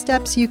simple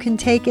steps you can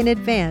take in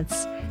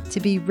advance to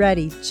be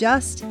ready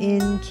just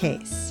in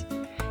case.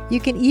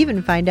 You can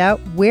even find out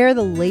where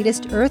the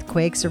latest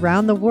earthquakes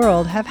around the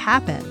world have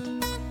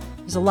happened.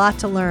 There's a lot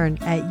to learn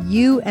at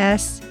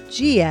usgs.gov.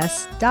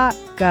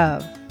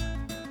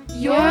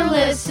 You're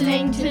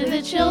listening to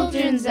the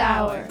Children's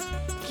Hour,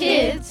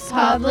 Kids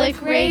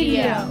Public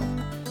Radio.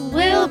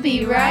 We'll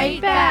be right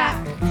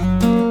back.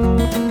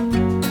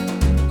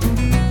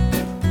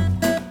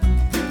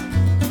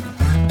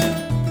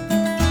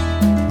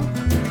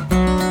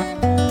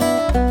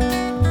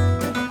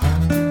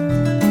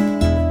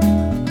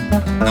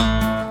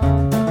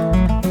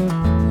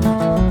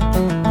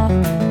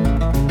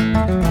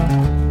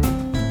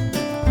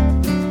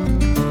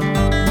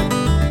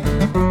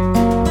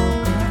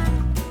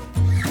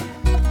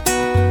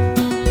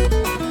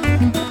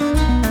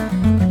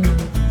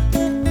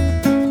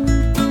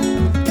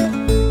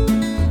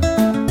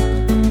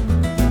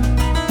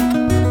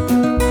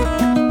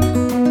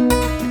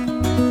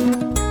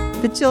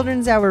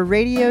 Children's Hour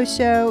radio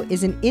show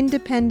is an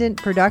independent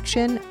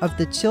production of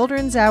the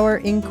Children's Hour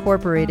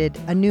Incorporated,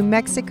 a New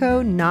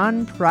Mexico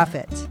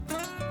nonprofit.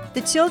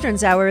 The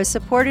Children's Hour is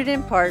supported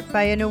in part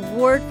by an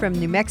award from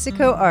New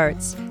Mexico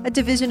Arts, a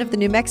division of the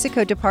New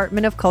Mexico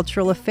Department of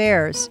Cultural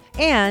Affairs,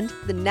 and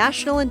the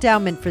National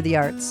Endowment for the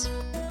Arts.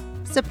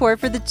 Support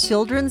for the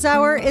Children's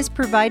Hour is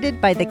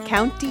provided by the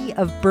County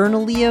of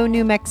Bernalillo,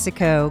 New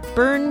Mexico,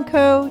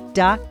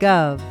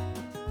 bernco.gov.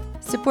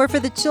 Support for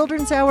the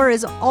Children's Hour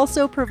is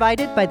also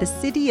provided by the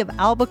City of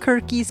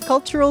Albuquerque's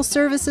Cultural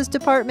Services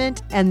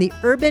Department and the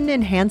Urban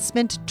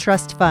Enhancement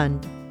Trust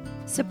Fund.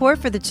 Support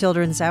for the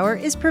Children's Hour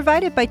is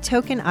provided by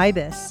Token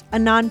Ibis, a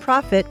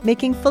nonprofit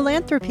making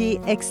philanthropy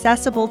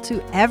accessible to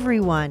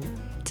everyone.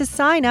 To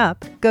sign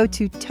up, go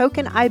to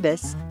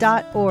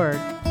tokenibis.org.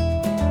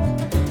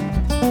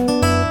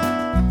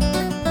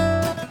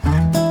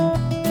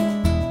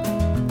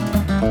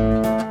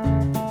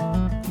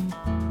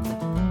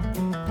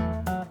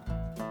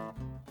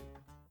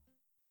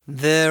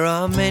 There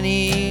are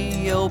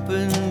many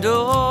open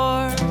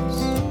doors,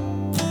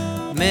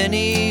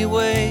 many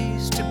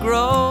ways to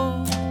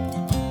grow,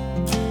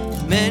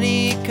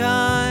 many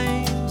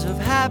kinds of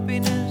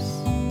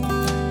happiness,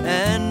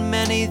 and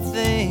many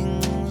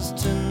things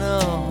to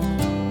know.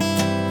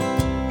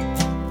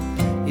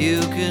 You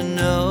can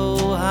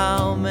know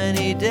how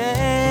many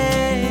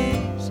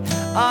days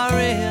are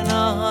in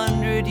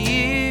 100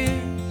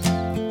 years.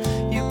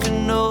 You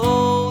can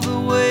know the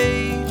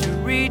way to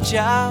reach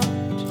out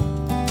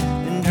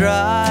and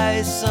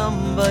dry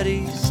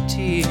somebody's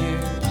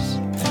tears.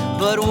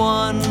 But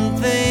one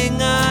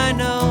thing I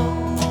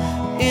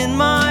know in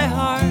my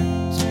heart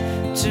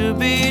to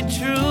be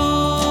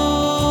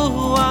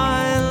true,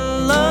 I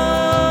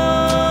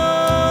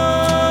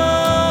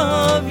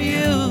love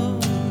you.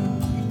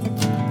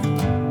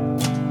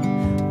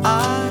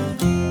 I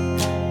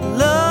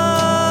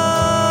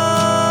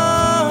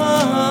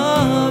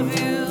love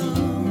you.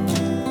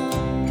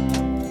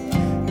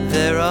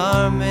 There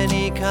are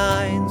many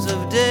kinds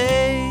of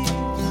days,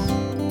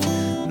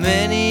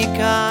 many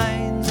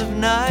kinds of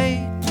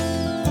nights,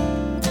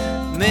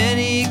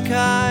 many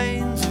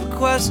kinds of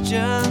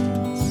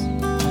questions,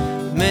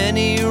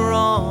 many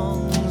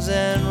wrongs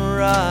and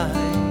rights.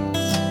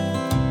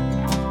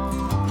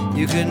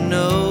 You can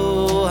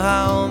know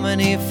how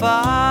many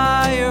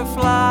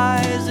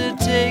fireflies it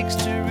takes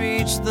to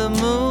reach the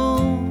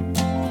moon.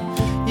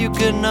 You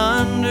can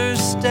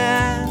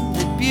understand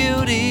that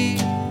beauty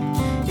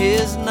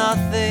is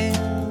nothing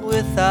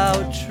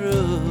without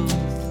truth.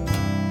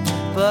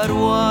 But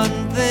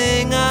one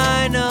thing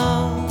I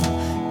know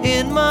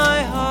in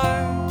my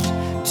heart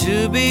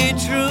to be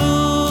true,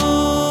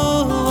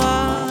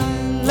 I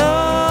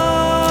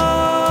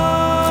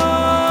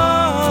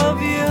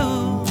love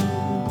you.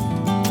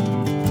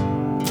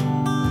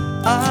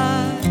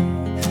 I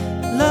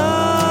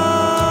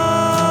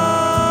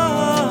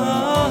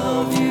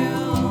love you.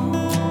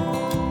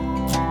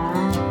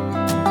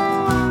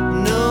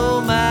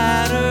 No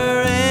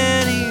matter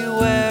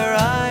anywhere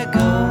I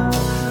go,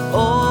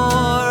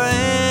 or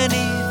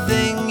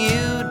anything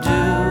you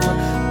do,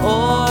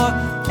 or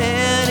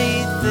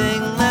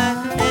anything that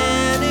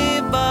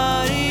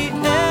anybody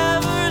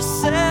ever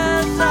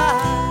says, I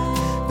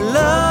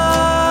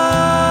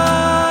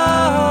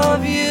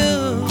love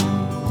you.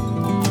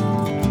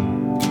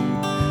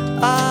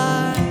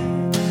 I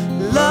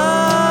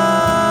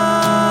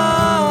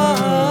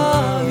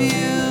love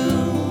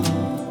you.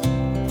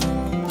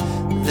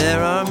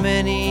 There are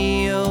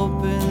many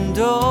open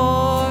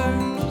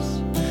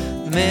doors,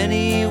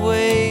 many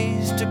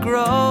ways to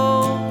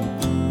grow,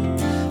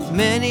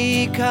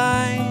 many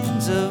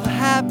kinds of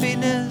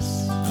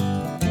happiness,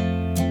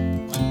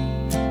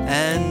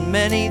 and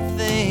many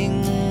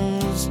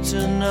things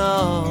to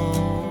know.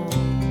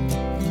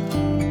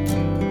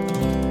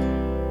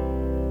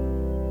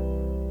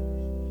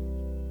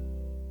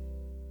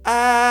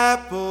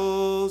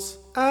 Apples,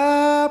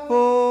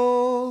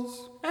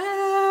 apples,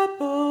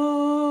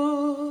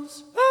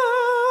 apples,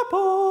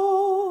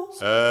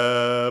 apples,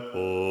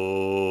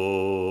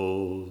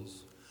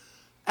 apples,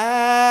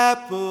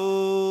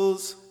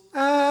 apples,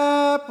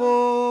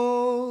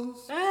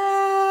 apples,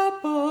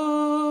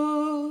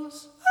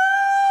 apples,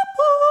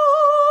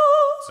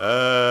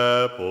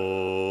 apples,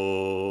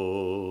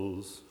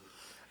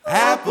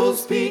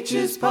 apples,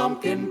 peaches,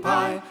 pumpkin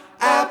pie,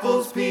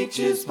 apples,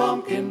 peaches,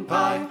 pumpkin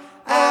pie.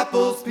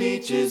 Apples,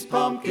 peaches,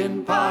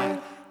 pumpkin pie,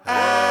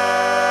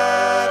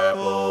 apples.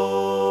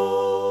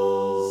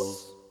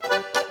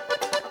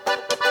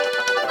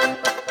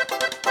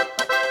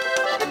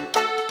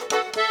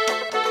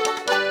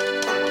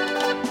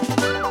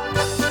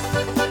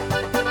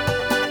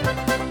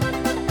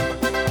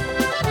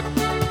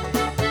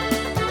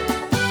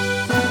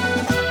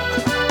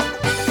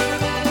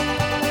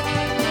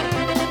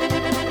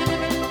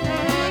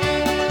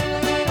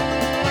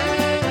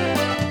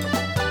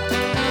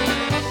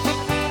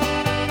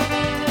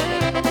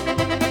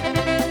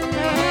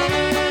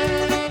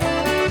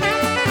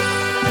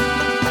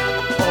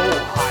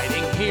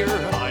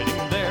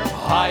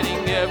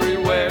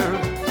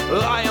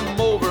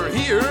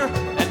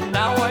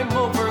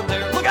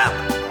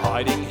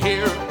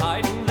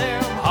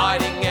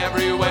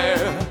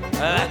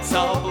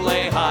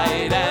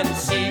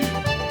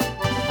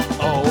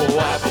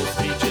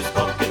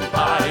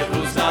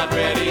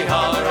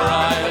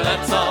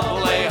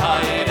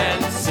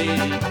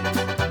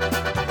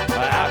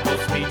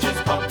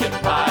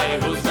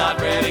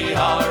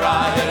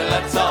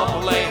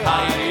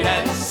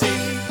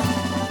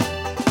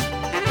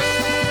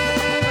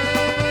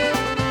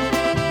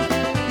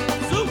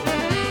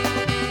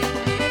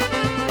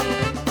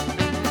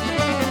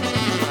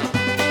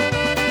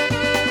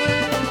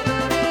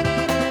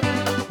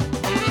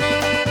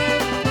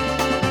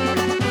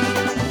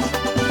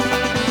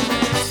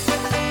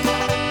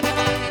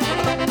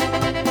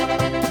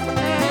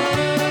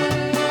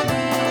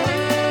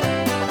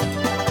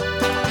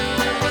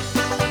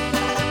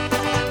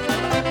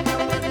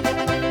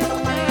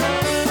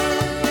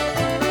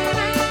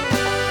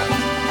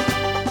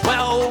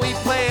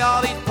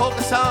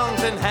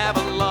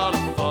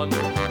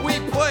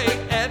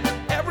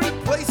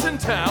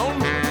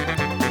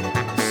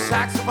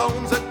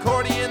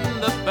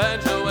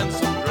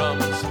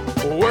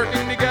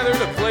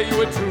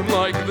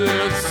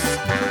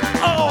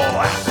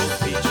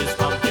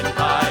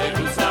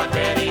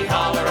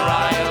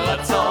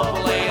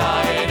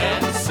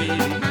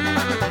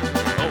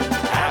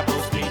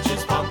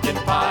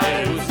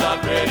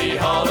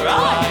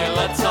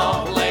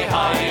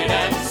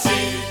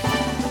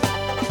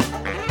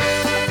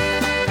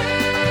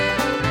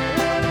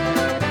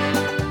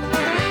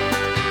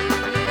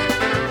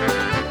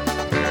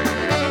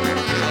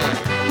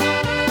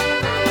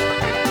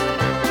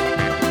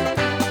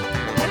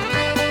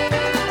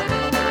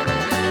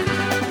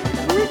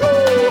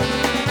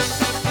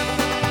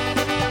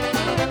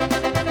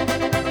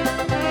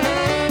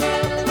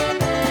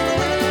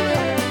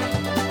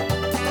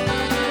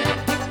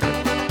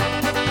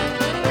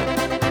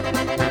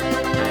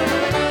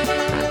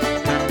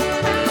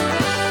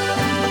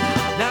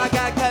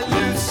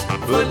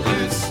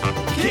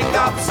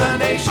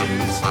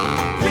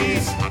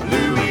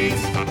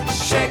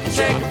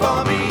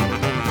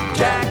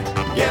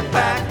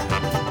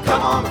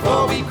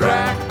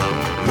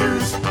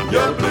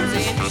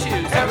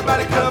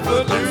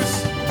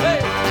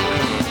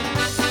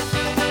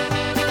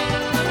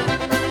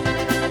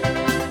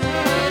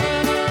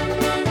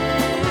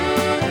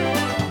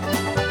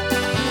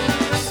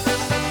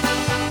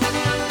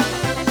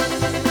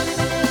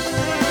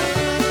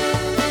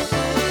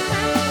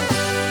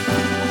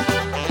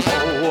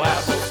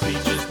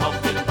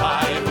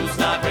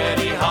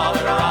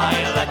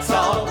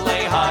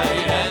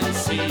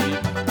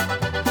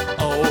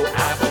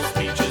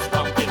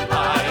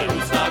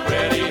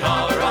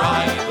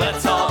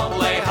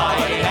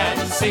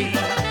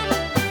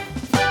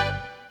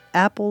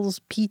 Apples,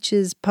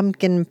 Peaches,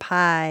 Pumpkin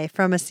Pie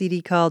from a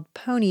CD called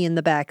Pony in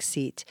the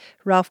Backseat.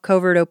 Ralph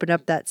Covert opened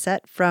up that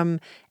set from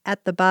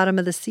At the Bottom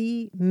of the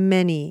Sea,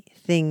 Many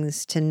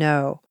Things to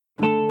Know.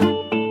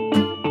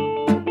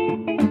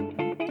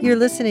 You're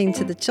listening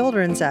to the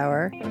Children's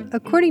Hour.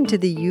 According to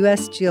the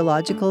U.S.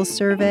 Geological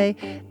Survey,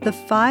 the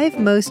 5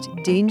 most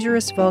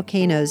dangerous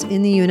volcanoes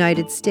in the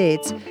United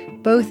States,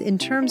 both in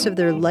terms of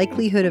their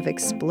likelihood of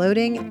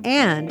exploding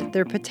and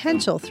their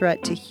potential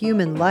threat to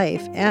human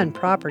life and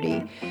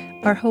property,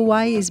 are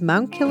Hawaii's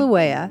Mount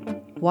Kilauea,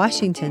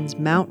 Washington's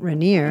Mount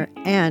Rainier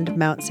and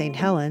Mount St.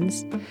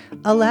 Helens,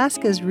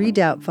 Alaska's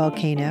Redoubt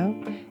volcano,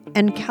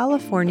 and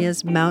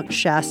California's Mount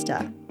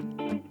Shasta.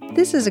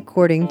 This is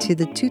according to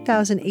the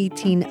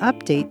 2018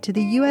 update to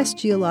the U.S.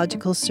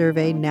 Geological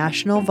Survey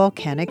National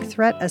Volcanic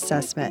Threat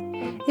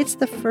Assessment. It's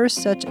the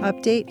first such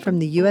update from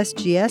the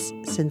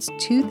USGS since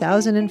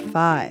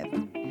 2005.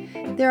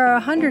 There are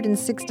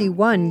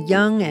 161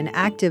 young and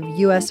active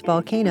U.S.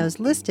 volcanoes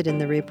listed in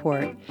the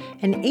report,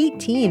 and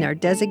 18 are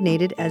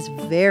designated as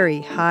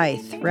very high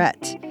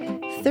threat.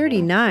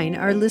 39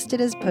 are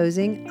listed as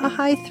posing a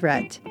high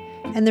threat,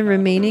 and the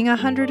remaining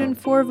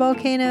 104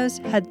 volcanoes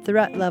had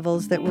threat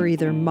levels that were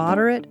either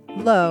moderate,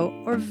 low,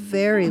 or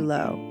very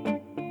low.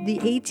 The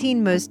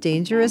 18 most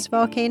dangerous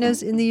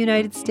volcanoes in the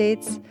United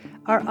States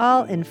are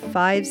all in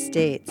 5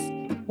 states: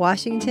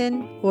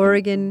 Washington,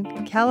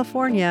 Oregon,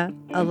 California,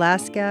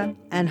 Alaska,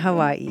 and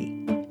Hawaii.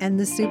 And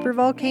the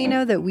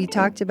supervolcano that we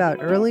talked about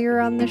earlier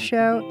on the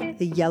show,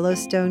 the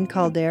Yellowstone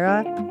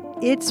caldera,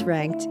 it's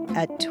ranked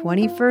at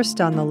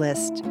 21st on the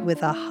list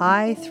with a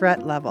high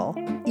threat level.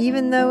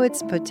 Even though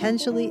it's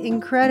potentially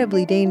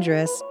incredibly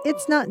dangerous,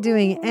 it's not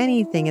doing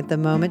anything at the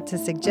moment to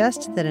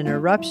suggest that an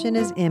eruption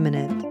is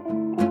imminent.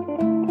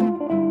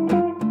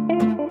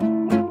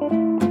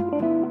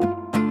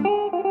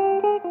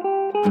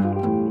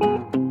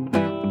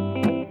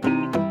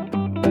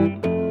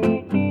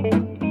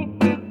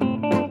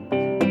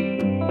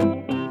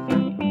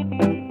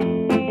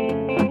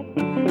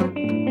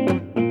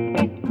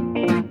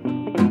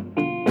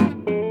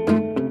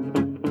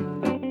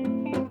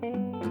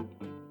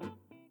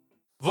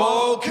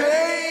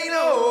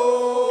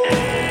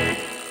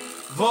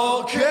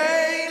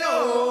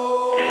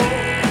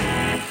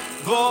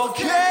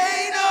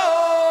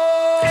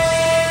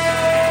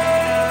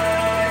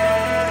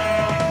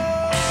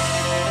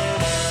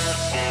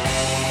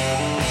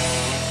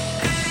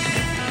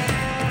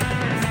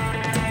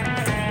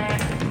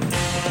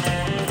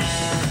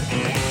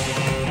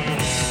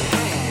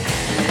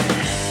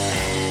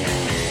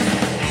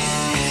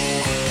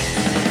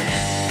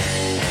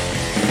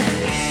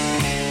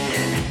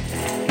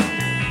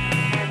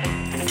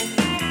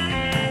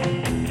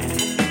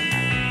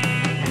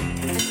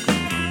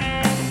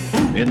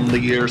 In the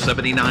year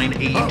 79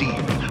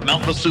 AD,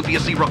 Mount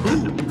Vesuvius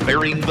erupted,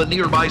 burying the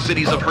nearby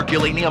cities of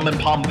Herculaneum and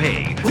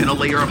Pompeii in a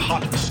layer of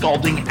hot,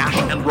 scalding ash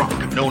and rock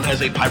known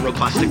as a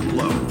pyroclastic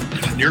flow.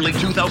 Nearly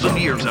 2,000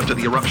 years after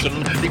the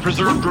eruption, the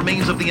preserved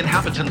remains of the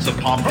inhabitants of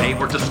Pompeii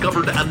were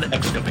discovered and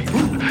excavated,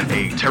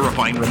 a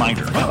terrifying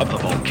reminder of the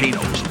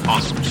volcano's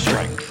awesome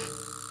strength.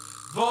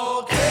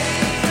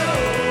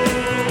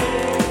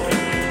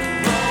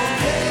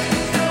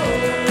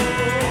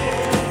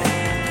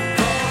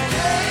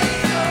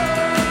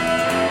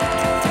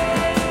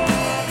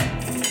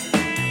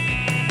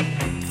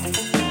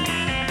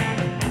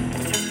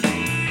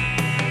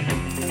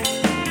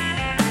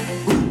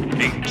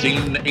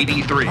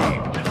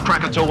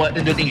 Krakatoa,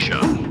 Indonesia,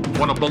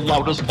 one of the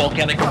loudest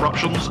volcanic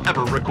eruptions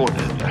ever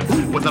recorded.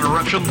 With an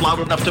eruption loud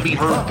enough to be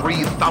heard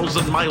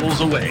 3,000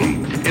 miles away,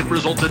 it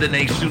resulted in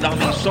a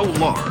tsunami so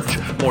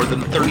large, more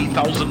than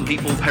 30,000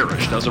 people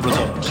perished as a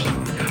result.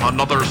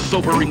 Another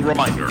sobering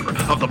reminder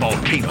of the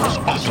volcano's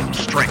awesome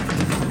strength.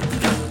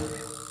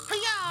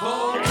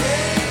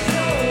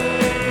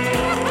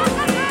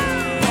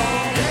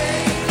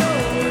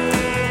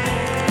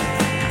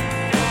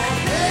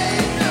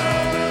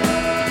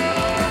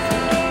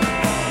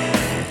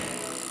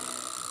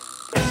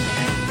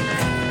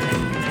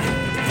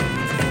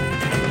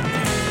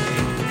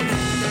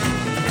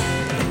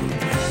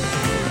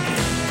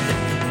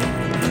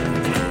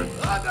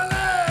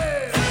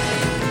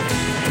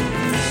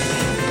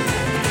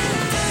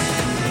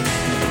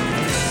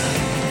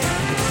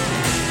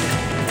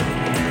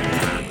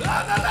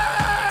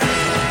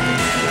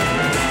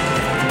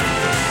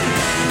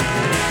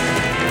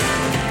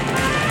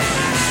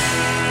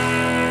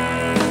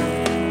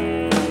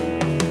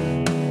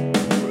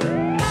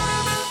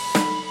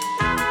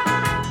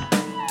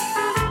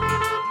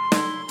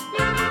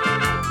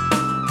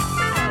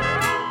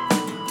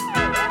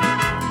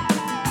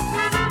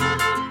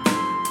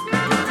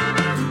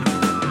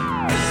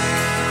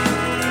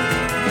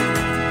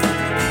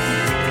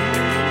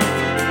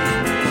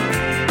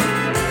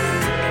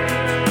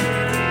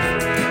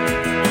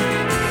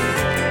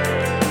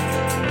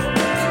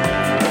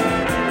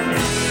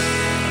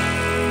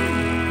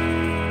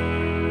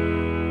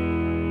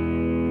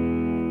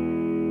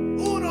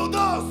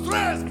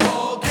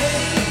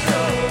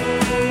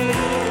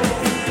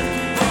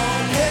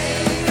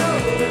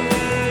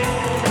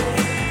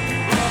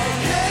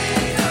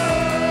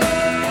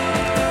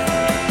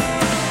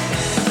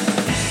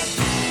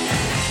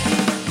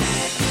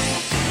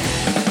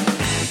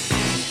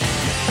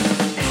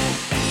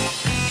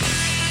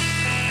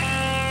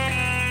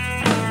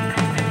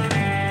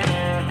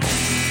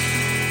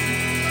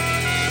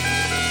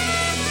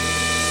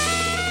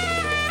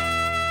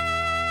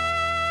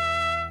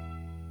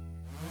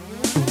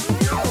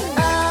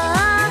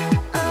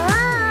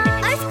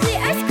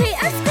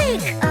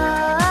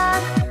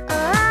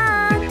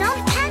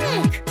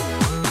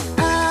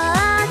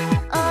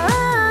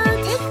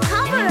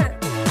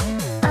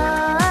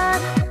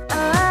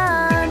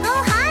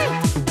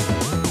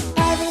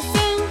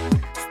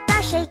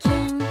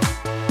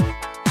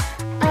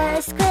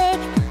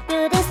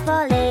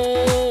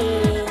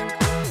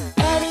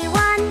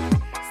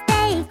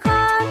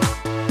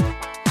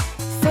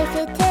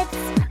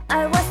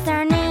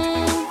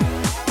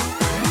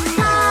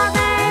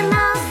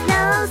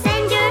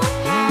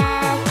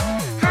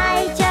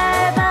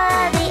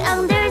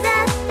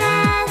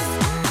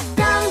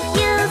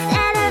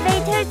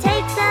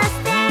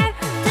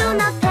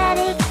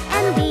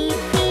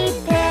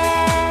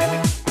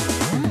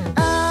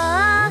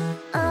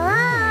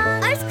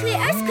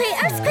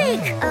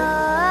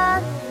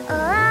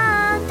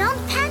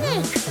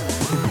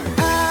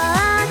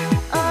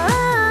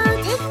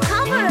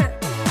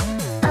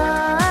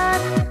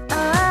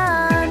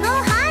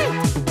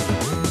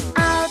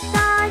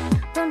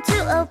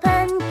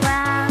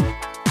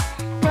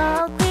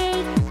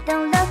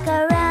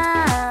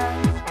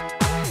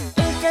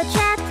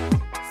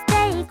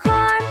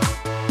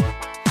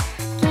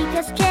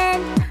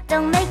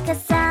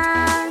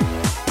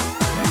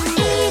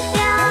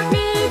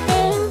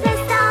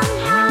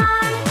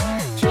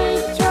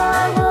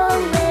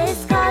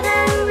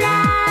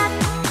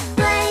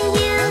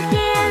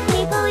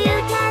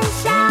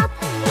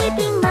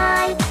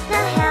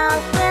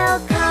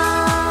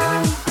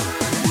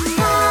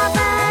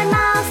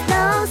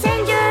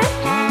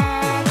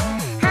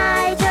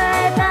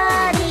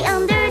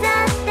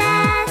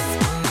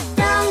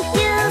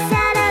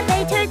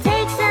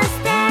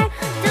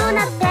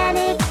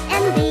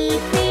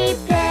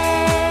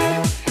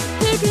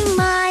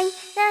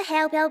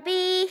 will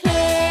be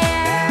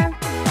here.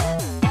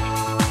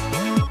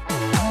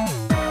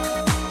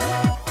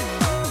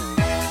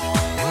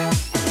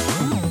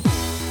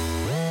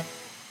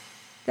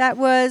 That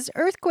was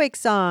Earthquake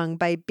Song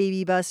by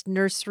Baby Bus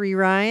Nursery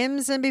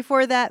Rhymes, and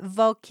before that,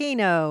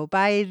 Volcano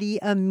by the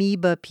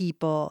Amoeba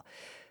People.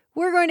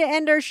 We're going to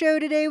end our show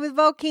today with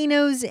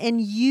Volcanoes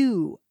and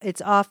You.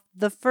 It's off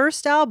the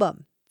first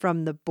album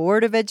from the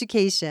Board of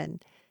Education.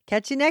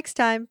 Catch you next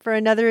time for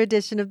another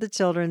edition of the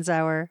Children's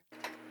Hour.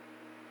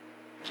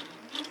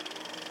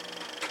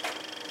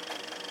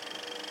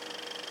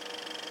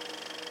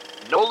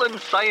 Nolan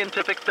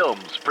Scientific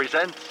Films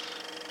presents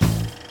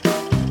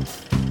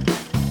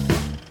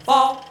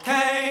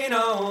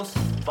Volcanoes,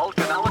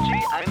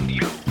 Volcanology and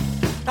You.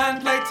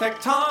 and plate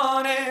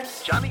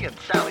tectonics. Johnny and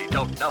Sally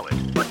don't know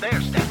it, but they're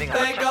standing on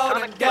They a go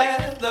tectonic plate,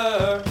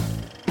 together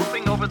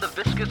moving over the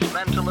viscous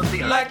mantle of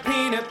the earth. like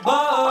peanut Much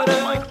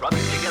butter like rubbing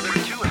together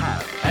two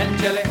halves and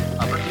jelly.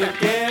 of a You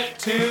sandwich. get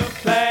 2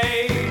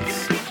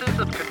 plates. Pieces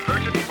of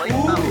convergent plate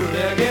Ooh, boundaries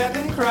they're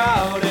getting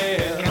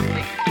crowded. can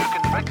lead to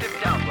convective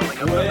downwelling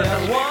of the Where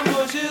mesosphere one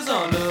pushes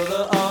under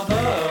the other.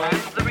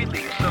 and the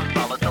release of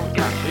volatile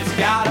gases. It's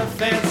got a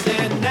fancy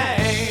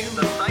name.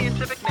 The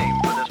scientific name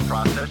for this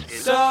process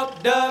is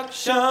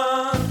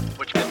Subduction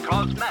which can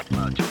cause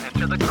magma to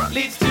enter the crust.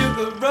 leads to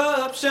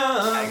eruption.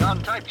 Hang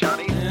on tight,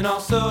 Johnny. And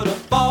also to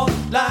fault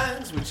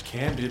lines, which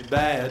can be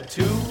bad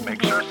too.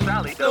 Make sure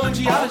Sally Though in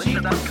doesn't fall geology,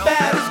 into that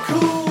bad is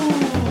cool.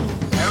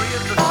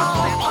 Areas of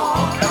substantial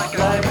volcanic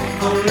Like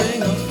activity a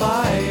ring of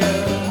fire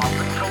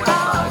often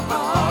coincide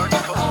with large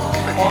coastal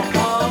or cities.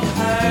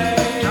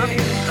 Pompeii. Johnny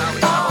and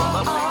Sally have a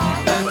lovely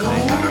And but they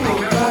better be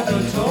ooh, careful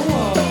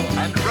Krakatoa.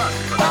 and run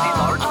from any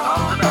large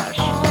clouds of ash,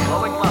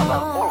 glowing lava,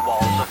 or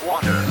walls of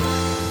water.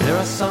 There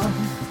are some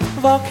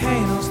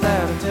volcanoes that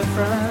are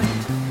different.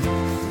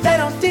 They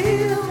don't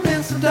deal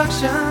in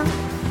subduction.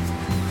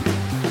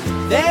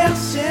 They're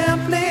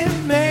simply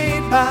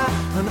made by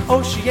an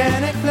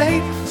oceanic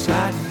plate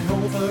sliding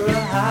over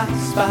a hot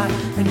spot.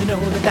 And you know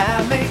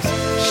that makes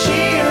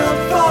sheer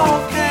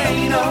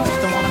volcanoes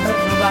don't want to hurt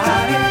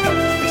nobody,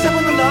 except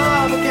when the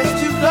lava gets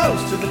too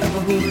close to the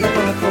people who live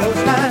on the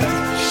coastline.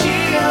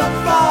 Sheer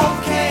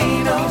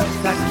volcanoes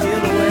like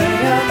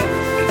Kilauea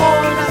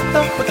or not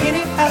the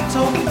Bikini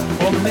Atoll,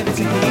 or maybe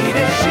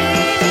Tahiti.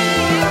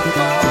 Sheer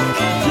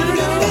volcanoes.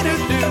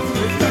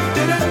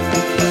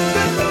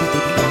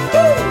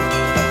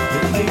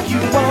 Make you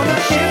wanna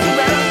shift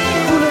around,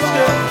 pull a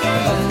skirt,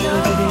 and a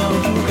little bit on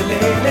the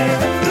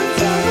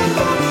ukulele.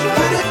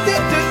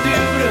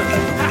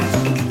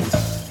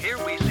 Here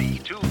we see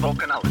two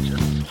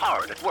volcanologists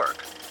hard at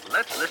work.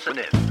 Let's listen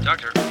in.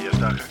 Doctor? Yes,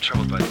 doctor.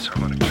 Troubled by these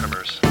harmonic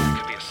tremors. It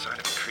could be a sign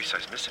of increased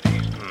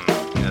seismicity.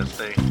 Yes,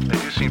 they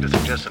do seem to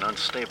suggest an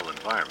unstable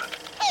environment.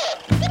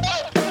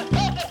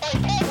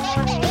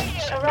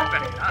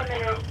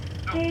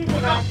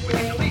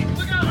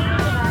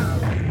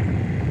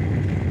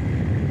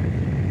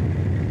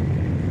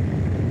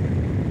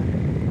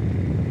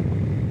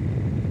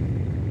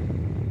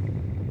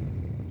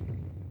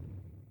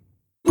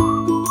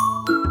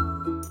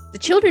 The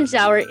Children's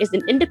Hour is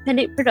an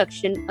independent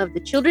production of the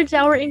Children's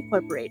Hour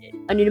Incorporated,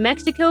 a New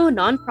Mexico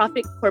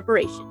nonprofit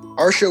corporation.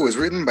 Our show was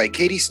written by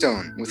Katie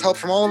Stone, with help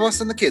from all of us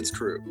on the kids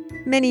crew.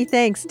 Many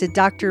thanks to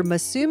Dr.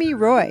 Masumi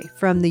Roy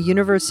from the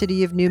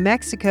University of New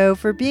Mexico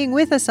for being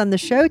with us on the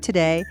show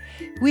today.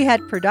 We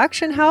had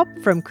production help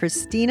from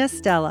Christina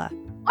Stella.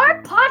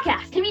 Our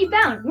podcast can be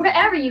found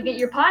wherever you get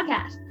your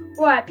podcasts,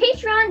 or at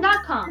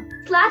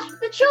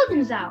patreon.com/The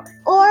Children's Hour.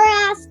 Or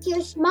ask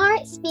your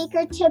smart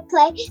speaker to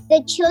play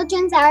the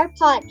Children's Hour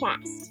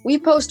podcast. We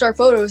post our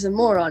photos and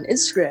more on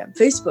Instagram,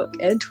 Facebook,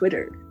 and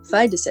Twitter.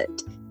 Find us at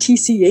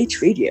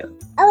TCH Radio.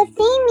 Our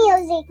theme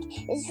music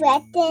is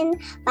written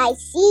by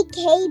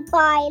C.K.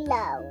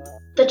 Barlow.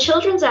 The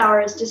Children's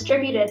Hour is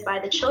distributed by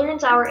the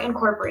Children's Hour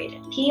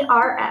Incorporated,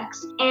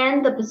 PRX,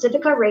 and the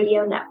Pacifica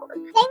Radio Network.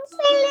 Thanks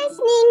for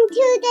listening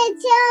to the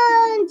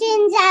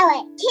Children's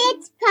Hour,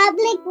 Kids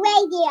Public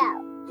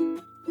Radio.